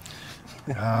 yeah.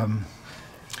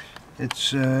 It's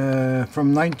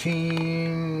from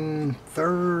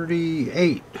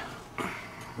 1938,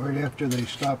 right after they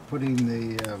stopped putting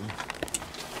the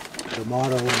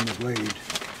motto on the blade.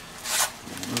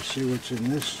 Let's see what's in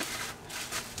this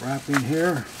wrapping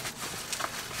here.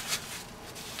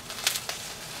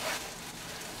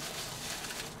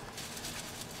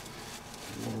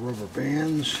 More rubber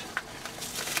bands.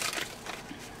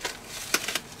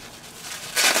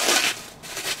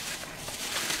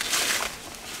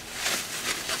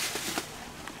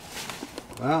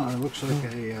 Well, it looks like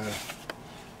a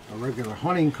regular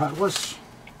hunting cutlass,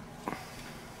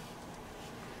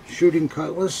 shooting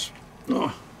cutlass.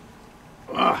 Oh,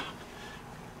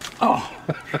 oh,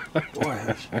 boy,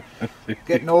 that's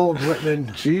getting old, Whitman.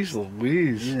 Jeez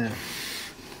Louise. Yeah,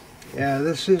 yeah.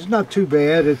 This is not too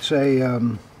bad. It's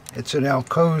a it's an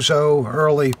Alcozo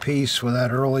early piece with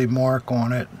that early mark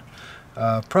on it.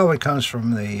 Probably comes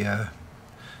from the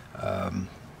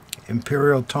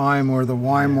Imperial time or the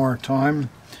Weimar time,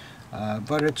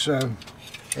 but it's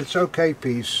okay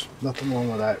piece. Nothing wrong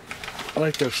with that. I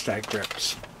like those stag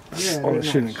grips. Yeah, on the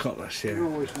shooting nice. cutlass. Yeah. They're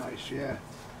always nice. Yeah.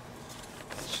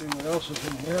 Let's see what else is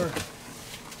in here.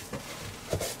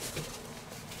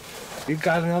 You've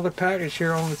got another package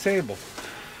here on the table.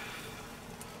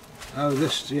 Oh,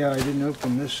 this. Yeah, I didn't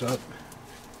open this up.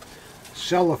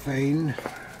 Cellophane.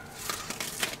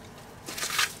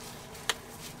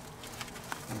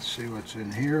 Let's see what's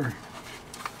in here.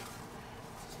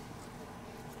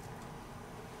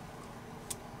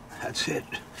 That's it.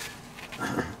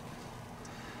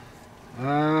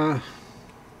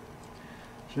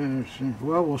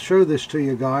 Well, we'll show this to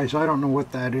you guys. I don't know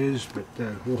what that is, but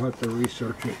we'll have to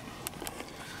research it.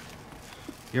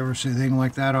 You ever see anything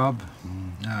like that, Ob?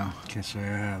 No. Can't say I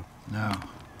have. No.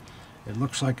 It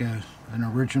looks like an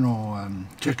original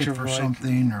ticket for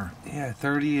something, or yeah,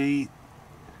 38.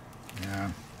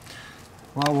 Yeah.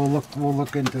 Well, we'll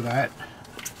look into that.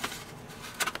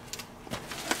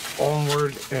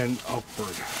 Onward and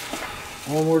upward.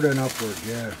 Onward and upward,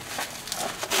 yeah.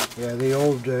 Yeah, the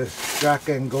old Jack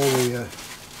Angolia.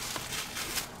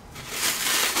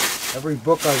 Every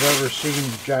book I've ever seen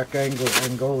Jack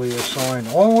Angolia sign.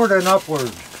 Onward and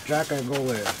upward, Jack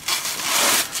Angolia.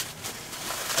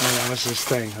 Oh, that was his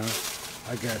thing, huh?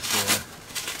 I guess, yeah.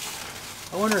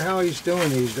 I wonder how he's doing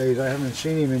these days. I haven't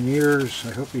seen him in years.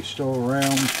 I hope he's still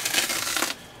around.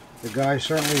 The guy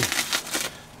certainly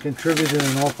contributed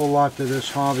an awful lot to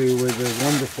this hobby with the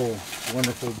wonderful,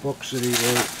 wonderful books that he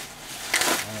wrote.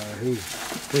 You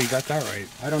got that right.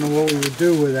 I don't know what we would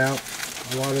do without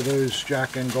a lot of those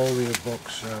Jack Angolia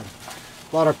books. A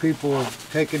lot of people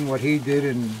have taken what he did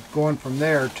and gone from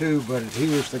there too, but he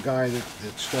was the guy that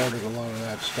started a lot of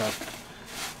that stuff.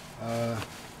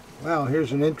 Well,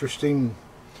 here's an interesting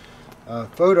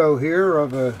photo here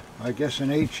of I guess an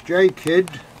HJ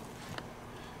kid.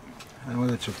 I don't know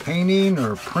whether it's a painting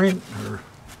or a print, or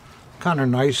kind of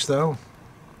nice though.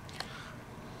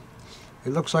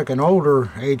 It looks like an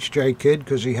older HJ kid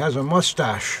because he has a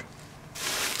mustache.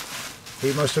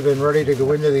 He must have been ready to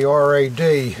go into the RAD.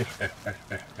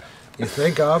 You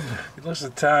think, Ob? He looks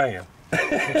Italian.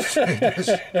 That's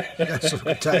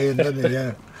Italian, doesn't he?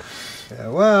 Yeah. Yeah,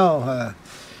 well,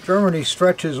 Germany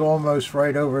stretches almost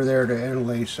right over there to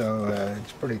Italy, so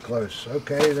it's pretty close.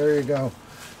 Okay, there you go.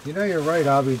 You know, you're right,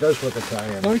 Ob. He does look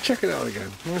Italian. Let me check it out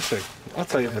again. Let me see. I'll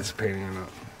tell you if it's a painting or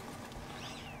not.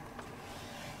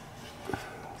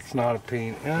 It's not a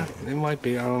paint. Yeah, it might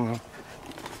be. I don't know.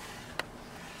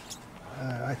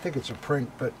 I think it's a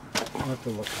print, but I'll have to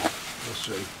look. We'll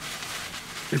see.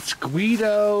 It's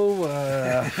Guido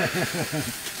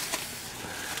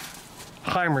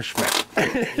Heimerschmidt.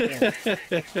 Yeah.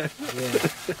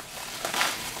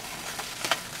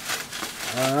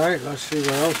 All right, let's see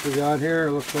what else we got here.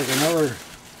 It looks like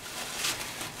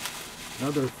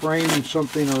another frame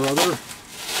something or other.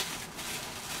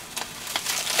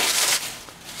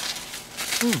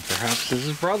 Perhaps it's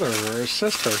his brother or his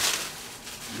sister.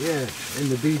 Yeah, in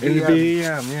the BDM. In the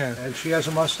BDM, yeah. And she has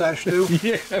a mustache too?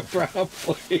 Yeah,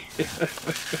 probably.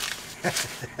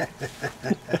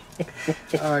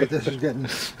 Alright, this is getting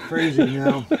crazy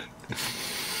now.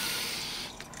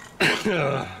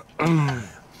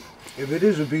 If it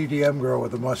is a BDM girl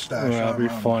with a mustache, Well, that'd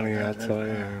be I'm funny, I'll tell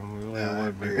you. It really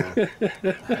would be.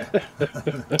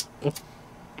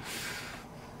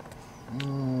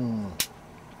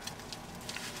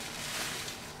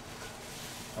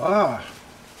 Ah,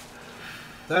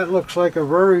 that looks like a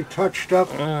very touched up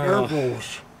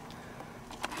Goebbels.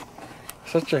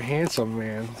 Such a handsome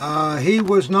man. He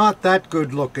was not that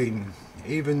good looking,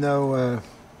 even though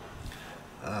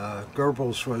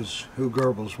Goebbels was who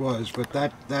Goebbels was, but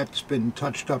that's been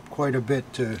touched up quite a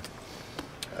bit to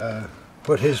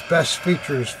put his best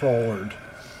features forward.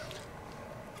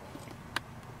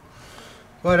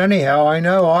 But anyhow, I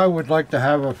know I would like to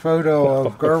have a photo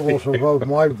of Goebbels above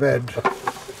my bed.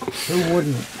 Who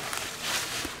wouldn't?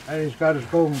 And he's got his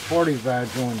golden party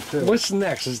badge on too. What's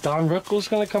next? Is Don Rickles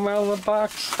going to come out of the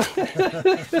box?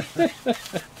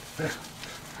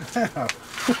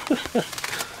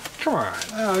 Come on.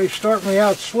 Well, he's starting me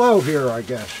out slow here, I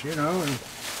guess, you know. And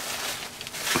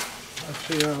let's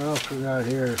see what else we got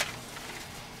here.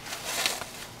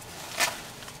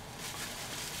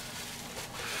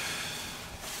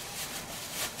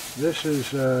 This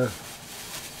is,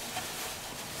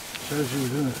 says he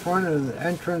was in the front of the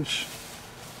entrance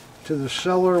to the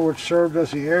cellar, which served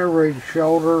as the air raid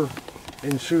shelter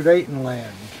in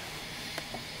Sudetenland.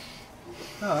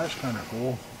 Oh, that's kind of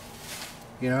cool.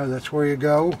 You know, that's where you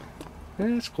go. Yeah,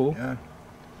 that's cool. Yeah.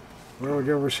 Where would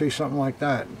you ever see something like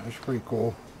that? That's pretty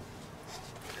cool.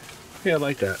 Yeah, I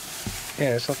like that. Yeah,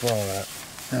 there's nothing wrong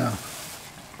with that. Yeah.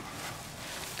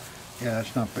 Yeah,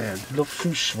 that's not bad. Look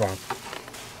who's swamp.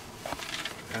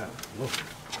 Yeah, look.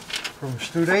 From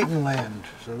Sudetenland.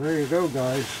 So there you go,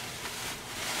 guys.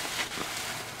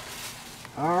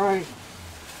 Alright.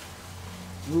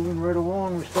 Moving right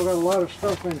along. We still got a lot of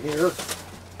stuff in here.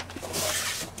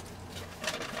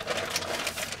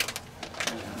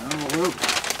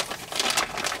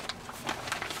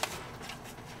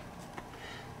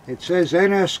 It says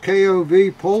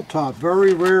NSKOV pull top,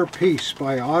 very rare piece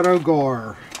by Otto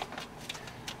Gar.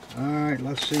 Alright,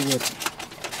 let's see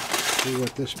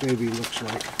what this baby looks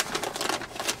like.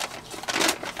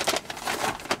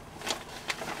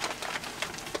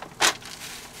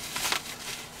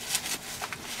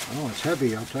 Oh, it's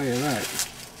heavy, I'll tell you that.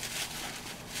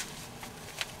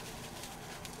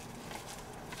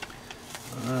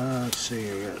 Let's see,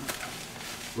 I got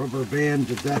rubber band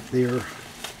to death here.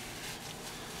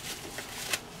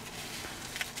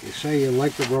 You say you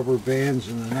like the rubber bands,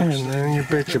 and the next and then you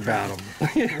bitch about them.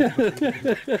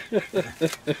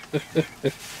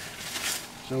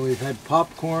 So we've had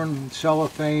popcorn,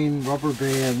 cellophane, rubber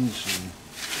bands,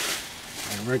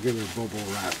 and regular bubble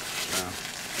wrap. So.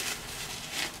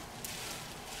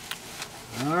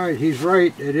 All right, he's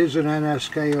right. It is an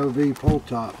NSKOV pull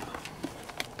top.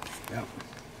 Yep.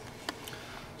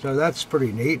 So that's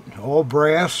pretty neat. All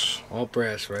brass. All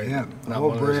brass, right? Yeah, Not all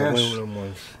one brass. Of those aluminum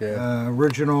ones. Yeah.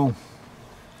 Original.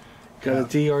 Got a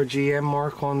DRGM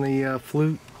mark on the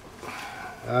flute.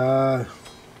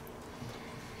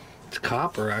 It's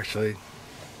copper, actually.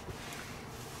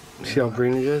 See how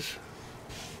green it is?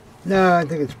 No, I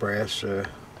think it's brass.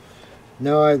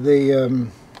 No, the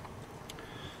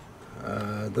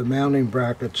mounting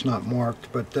bracket's not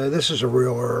marked, but this is a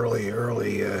real early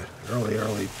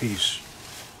piece.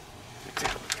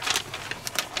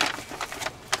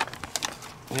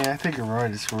 Yeah, I think you're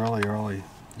right. It's really early.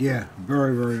 Yeah,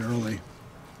 very, very early.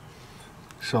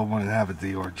 So it wouldn't have a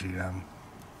DRGM.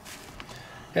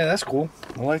 Yeah, that's cool.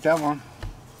 I like that one.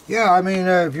 Yeah, I mean,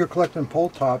 if you're collecting pull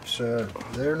tops,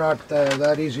 they're not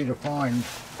that easy to find.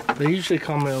 They usually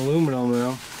come in aluminum,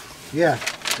 though. Yeah,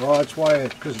 well, that's why,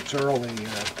 because it's early.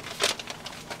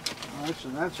 Alright, so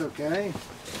that's okay.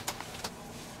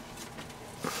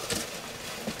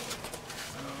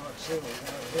 Let's see what we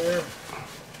got here.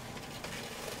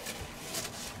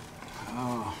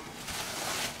 Oh,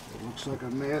 it looks like a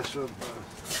mass of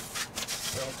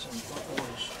belts and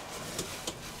buckles.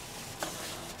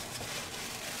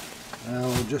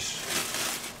 We'll just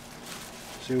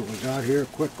see what we got here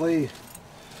quickly.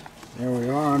 There we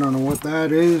are. I don't know what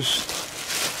that is.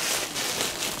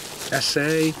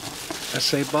 SA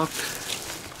buck?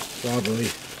 Probably.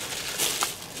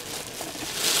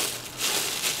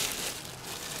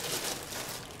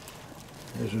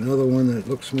 There's another one that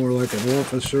looks more like an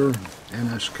officer.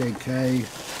 NSKK,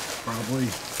 probably.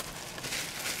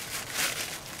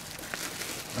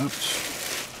 Oops.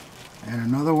 And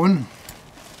another one.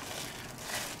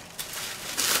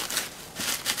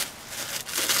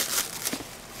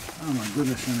 Oh my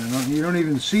goodness, and you don't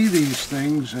even see these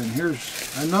things, and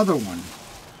here's another one.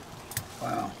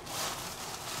 Wow.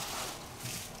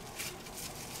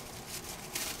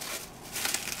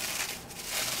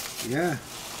 Yeah.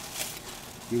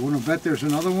 You want to bet there's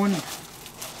another one?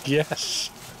 Yes.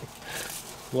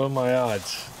 What are my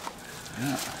odds?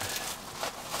 Yeah.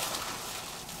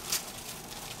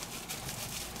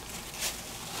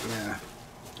 Yeah,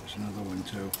 there's another one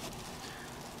too.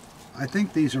 I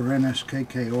think these are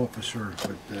NSKK officer,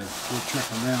 but we'll check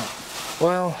them out.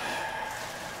 Well,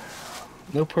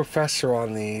 no professor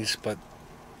on these, but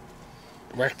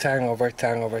rectangle,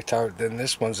 rectangle, rectangle. Then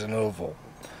this one's an oval,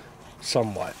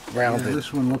 somewhat rounded. Yeah,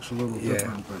 this one looks a little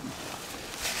different, but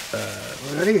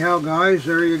anyhow, guys,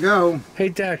 there you go. Hey,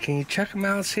 Dad, can you check them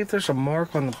out? See if there's a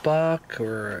mark on the buck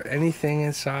or anything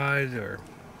inside, or.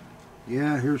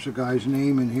 Yeah, here's a guy's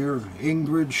name in here,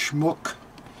 Ingrid Schmuck.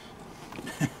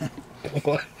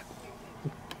 What?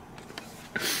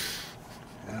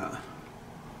 Yeah.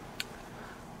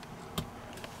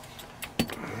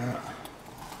 Yeah.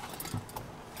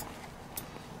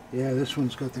 Yeah, this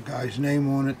one's got the guy's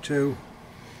name on it too.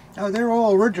 Oh, they're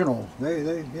all original. They,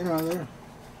 you know, they're.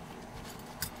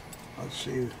 Let's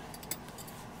see.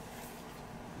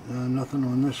 Nothing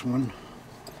on this one.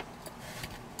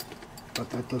 But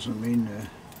that doesn't mean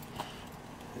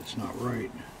it's not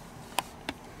right.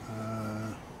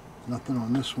 Nothing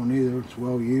on this one either. It's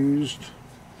well used.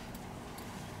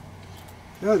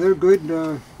 Yeah, they're good.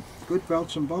 Good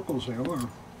belts and buckles they are.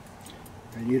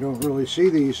 And you don't really see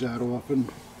these that often.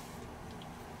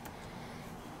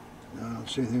 I don't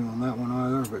see anything on that one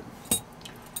either. But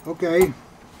okay.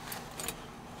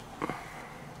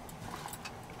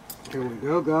 Here we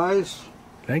go, guys.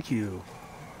 Thank you.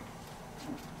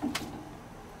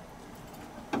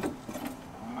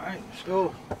 Alright,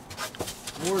 still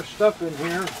more stuff in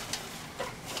here.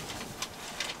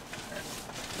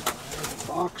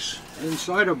 Box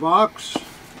inside a box.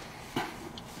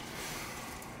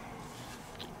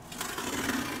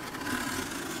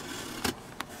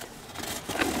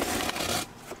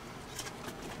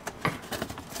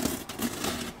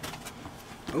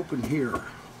 Open here.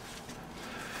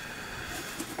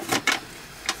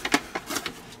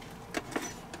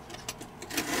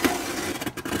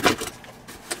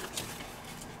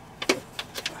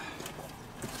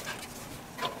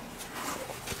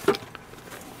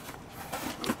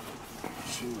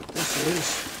 See what this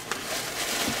is.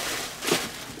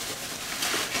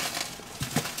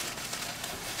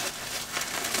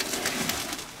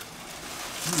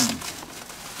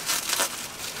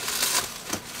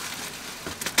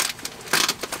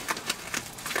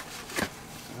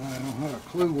 I don't have a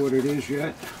clue what it is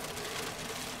yet.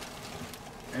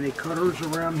 Any cutters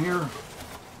around here?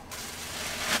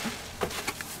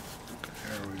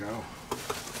 There we go.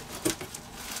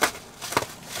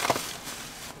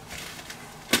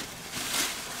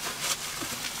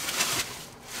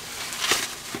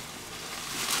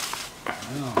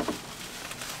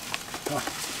 Oh,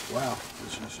 wow,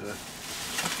 this is I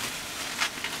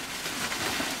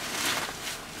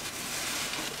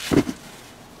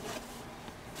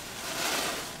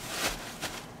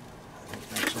think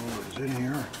that's all that was in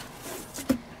here.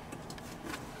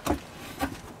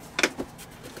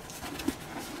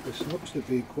 This looks to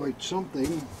be quite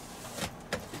something.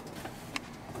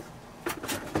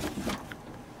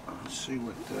 Let's see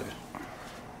what looks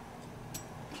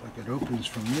like it opens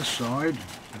from this side.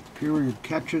 With period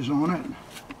catches on it.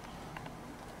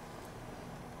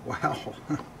 Wow.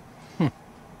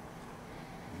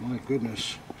 My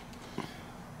goodness.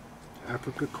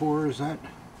 Africa core, is that?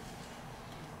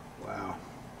 Wow.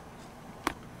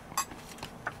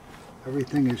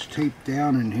 Everything is taped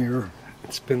down in here.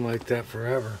 It's been like that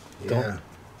forever. Yeah.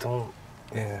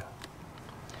 Yeah.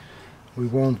 We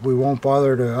won't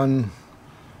bother to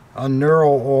unknurl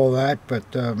all that,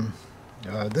 but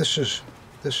this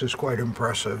is quite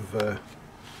impressive.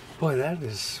 Boy, that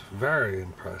is very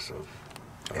impressive.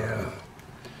 Yeah.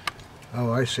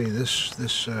 Oh, I see.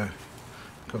 This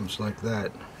comes like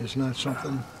that. Isn't that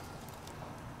something?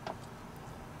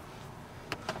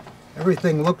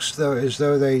 Everything looks though as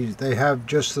though they have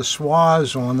just the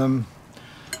swaz on them.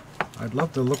 I'd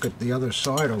love to look at the other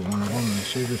side of one of them and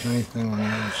see if there's anything on the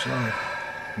other side.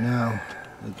 No,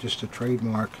 just a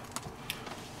trademark.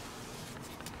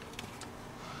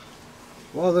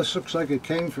 Well, this looks like it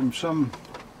came from some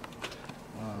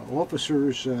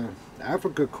officer's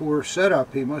Africa Corps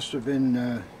setup. He must have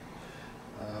been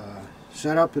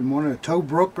set up in one of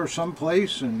Tobruk or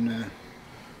someplace, and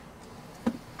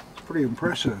it's pretty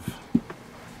impressive.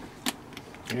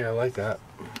 Yeah, I like that.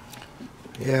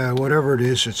 Yeah, whatever it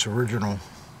is, it's original.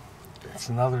 It's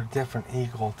another different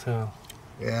eagle too.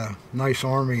 Yeah, nice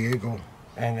army eagle.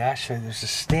 And actually there's a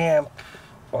stamp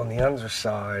on the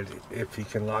underside if you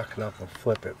can lock it up and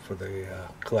flip it for the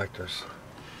collectors.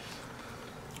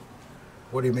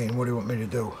 What do you mean? What do you want me to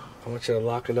do? I want you to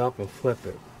lock it up and flip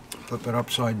it. Flip it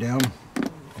upside down?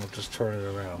 I'll just turn it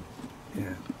around.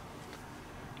 Yeah.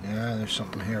 Yeah, there's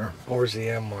something here. Where's the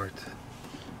M marked?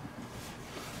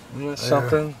 Isn't that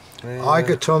something? Yeah.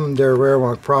 Igatum der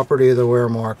Wehrmacht, property of the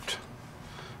Wehrmacht.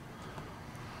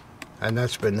 And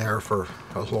that's been there for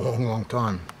a long, long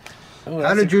time. Oh,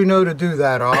 how did you know to do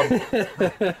that, Ob?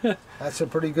 That's a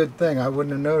pretty good thing. I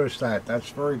wouldn't have noticed that.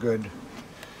 That's very good.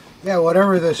 Yeah,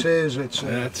 whatever this is, it's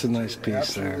that's a nice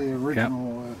piece there. The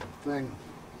original thing.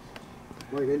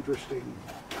 Quite interesting.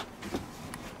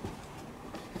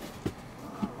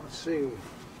 Let's see.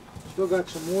 Still got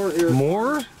some more here.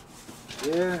 More?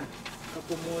 Yeah, a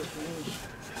couple more things.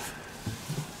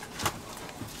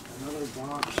 Another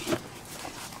box.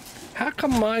 How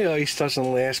come my ice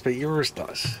doesn't last but yours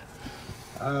does?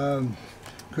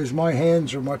 Because my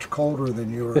hands are much colder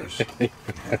than yours.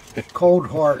 Cold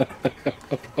heart.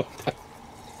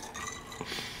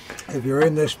 If you're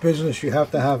in this business, you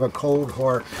have to have a cold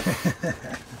heart.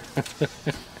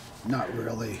 Not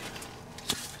really.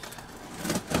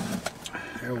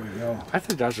 There we go. I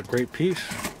think that was a great piece.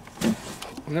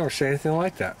 I've never seen anything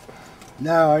like that.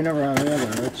 No, I never have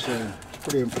either. It's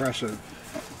pretty impressive.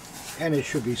 And it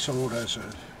should be sold as a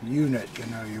unit, you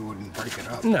know, you wouldn't break it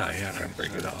up. No, you're not going to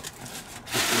break it up.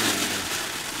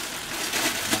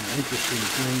 An interesting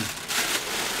thing.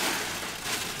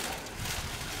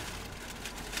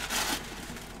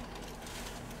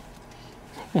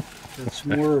 That's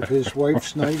more of his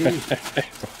wife's nightie.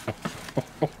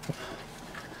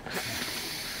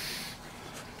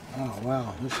 Oh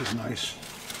wow, this is nice.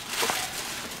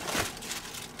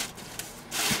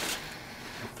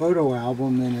 A photo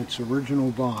album in its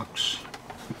original box.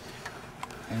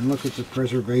 And look at the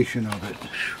preservation of it.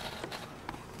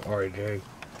 R.A.J.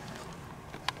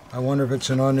 I wonder if it's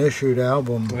an unissued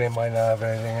album. They might not have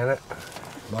anything in it.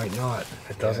 Might not.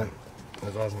 It doesn't. Yeah.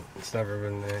 It doesn't. It's never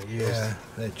been used. Yeah,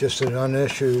 it's just an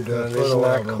unissued photo isn't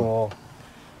that album. Cool?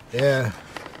 Yeah.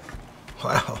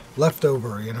 Wow.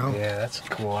 Leftover, you know? Yeah, that's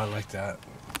cool. I like that.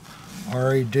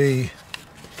 R.A.D.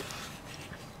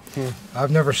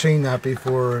 I've never seen that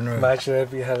before. Imagine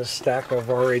if you had a stack of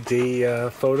R.A.D.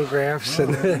 Photographs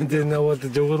and didn't know what to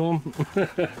do with them.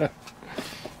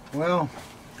 Well,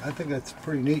 I think that's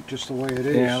pretty neat just the way it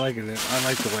is. Yeah, I like it. I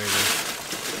like the way it is.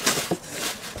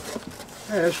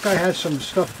 Yeah, this guy has some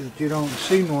stuff that you don't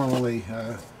see normally.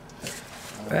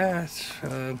 Yeah, it's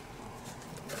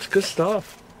good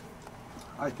stuff.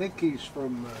 I think he's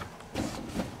from, I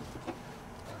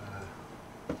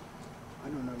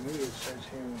don't know, maybe it says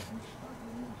here.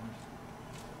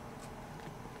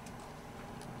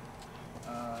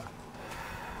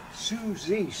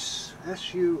 Susice,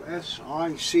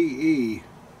 S-U-S-I-C-E.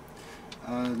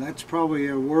 That's probably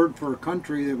a word for a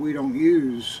country that we don't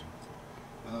use.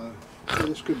 So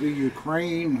this could be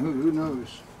Ukraine, who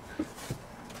knows?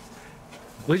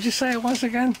 What did you say it was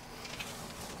again?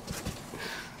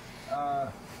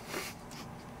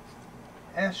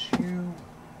 S-U-S-I-C-E.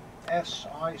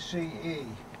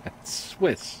 That's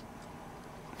Swiss.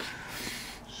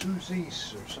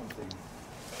 Susice or something.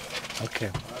 Okay.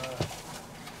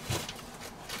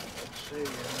 Let's see.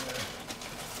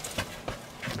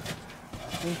 I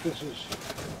think this is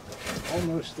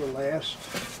almost the last.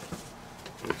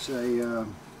 It's a,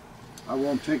 I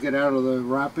won't take it out of the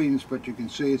wrappings, but you can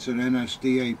see it's an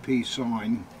NSDAP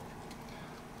sign.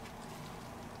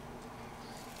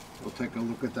 We'll take a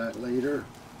look at that later.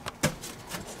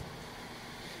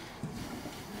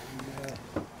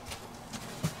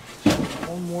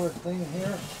 One more thing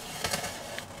here.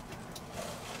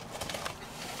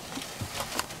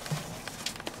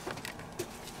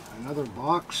 Another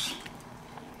box.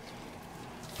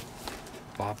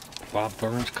 Bob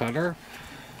Burns cutter.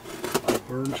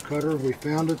 Burns cutter. We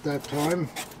found it that time.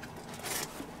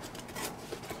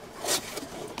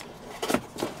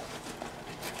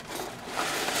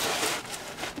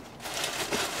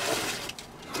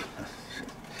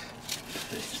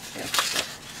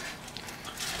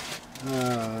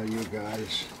 You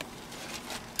guys.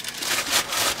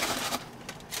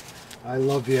 I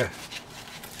love you.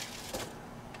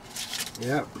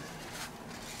 Yep.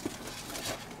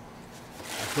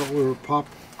 I thought we were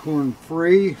popcorn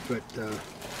free, but no,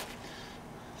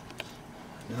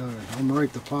 I'm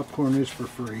right, the popcorn is for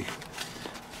free.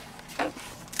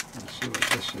 Let's see what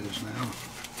this is now.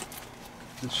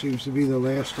 This seems to be the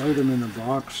last item in the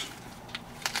box.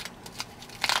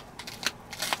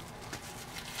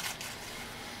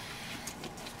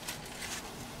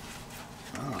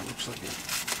 looks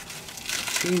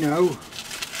like a Tino.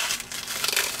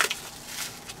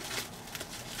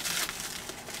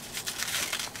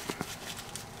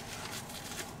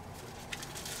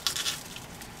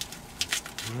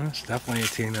 That's definitely a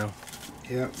Tino.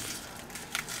 Yep.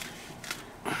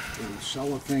 The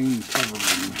cellophane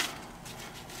covering.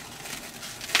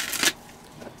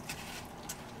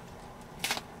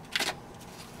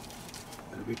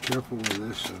 Gotta be careful with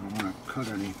this. I don't want to cut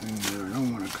anything that I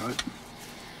don't want to cut.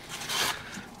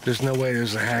 There's no way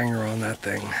there's a hanger on that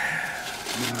thing.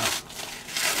 Yeah.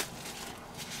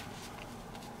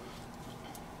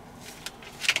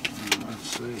 Let's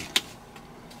see.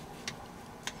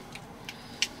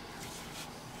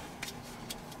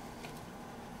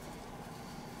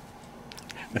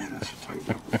 Man, that's a tight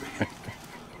rubber band.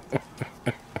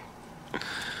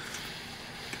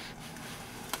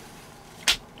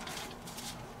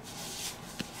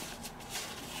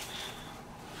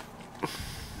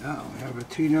 Now we have a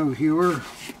Tino hewer.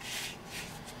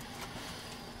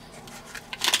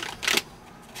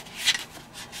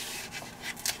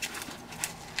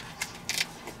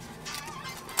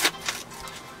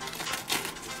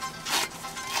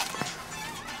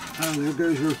 Oh, there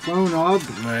goes your phone knob.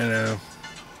 I know.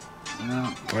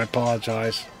 Yeah. I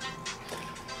apologize.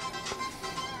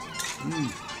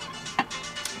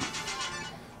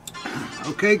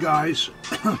 Okay, guys.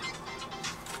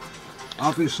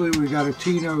 Obviously, we got a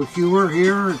Tino hewer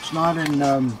here. It's not in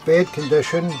bad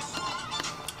condition.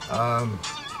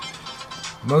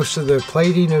 Most of the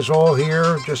plating is all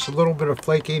here. Just a little bit of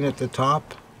flaking at the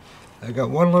top. I got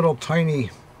one little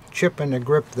tiny chip in the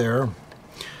grip there.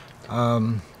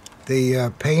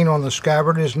 The paint on the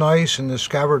scabbard is nice, and the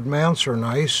scabbard mounts are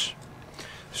nice.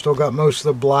 Still got most of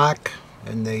the black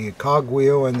and the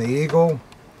cogwheel and the eagle.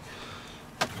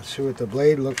 Let's see what the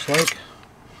blade looks like.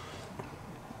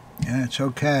 Yeah, it's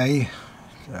okay.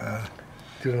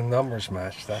 Do the numbers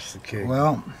match? That's the key.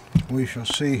 Well, we shall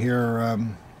see here.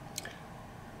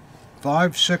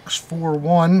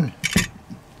 5641.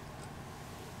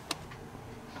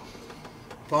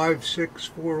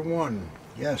 5641.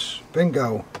 Yes,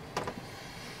 bingo.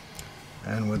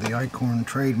 And with the Icorn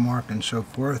trademark and so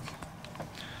forth.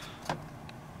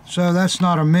 So that's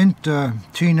not a mint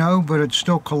Tino, but it's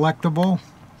still collectible.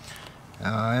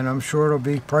 And I'm sure it'll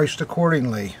be priced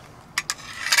accordingly.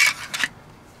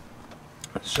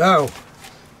 So,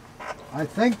 I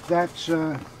think that's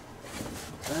it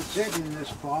in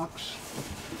this box.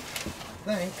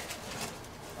 I think.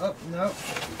 Oh, no.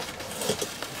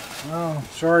 Oh,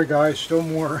 sorry guys, still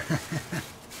more.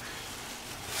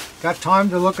 Got time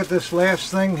to look at this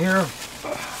last thing here?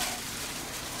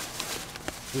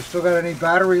 We still got any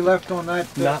battery left on that?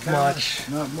 Not camera? much.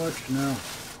 Not much, no.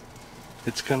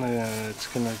 It's gonna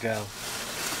go.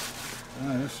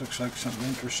 This looks like something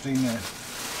interesting.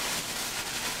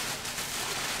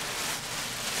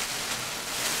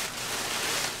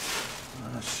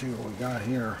 Let's see what we got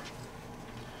here.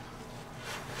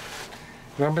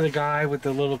 Remember the guy with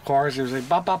the little cars? He was like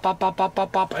bop bop bop bop bop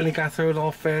bop bop, and he got through it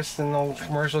all fast and all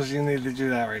commercials. You need to do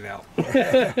that right now.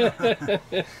 Yeah.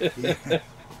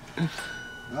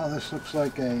 Well, this looks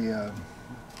like a.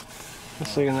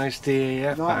 Looks like a nice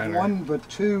DAF not banner. one but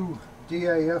two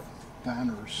DAF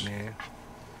banners. Yeah.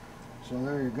 So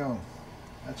there you go.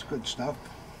 That's good stuff.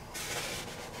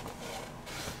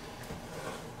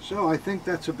 So I think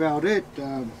that's about it.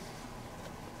 A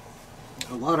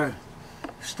lot of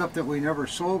stuff that we never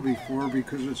saw before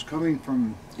because it's coming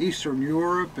from Eastern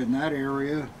Europe and that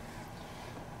area.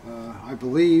 I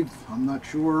believe, I'm not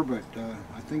sure, but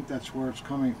I think that's where it's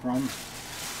coming from.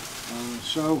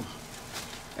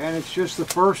 And it's just the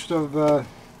first of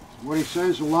what he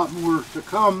says, a lot more to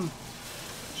come.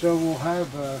 So we'll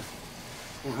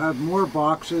have more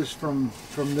boxes from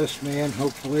this man,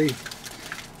 hopefully.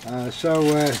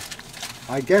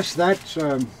 I guess that's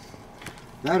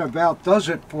that about does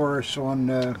it for us on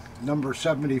number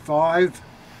 75.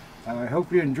 I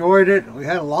hope you enjoyed it. We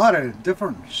had a lot of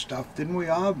different stuff, didn't we,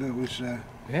 Ob? It was yeah,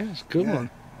 it's a good one.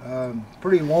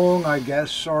 pretty long, I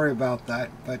guess. Sorry about that,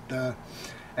 but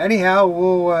anyhow,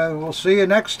 we'll see you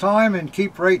next time, and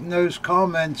keep writing those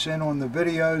comments in on the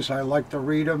videos. I like to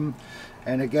read them,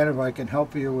 and again, if I can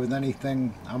help you with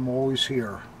anything, I'm always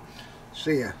here.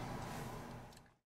 See ya.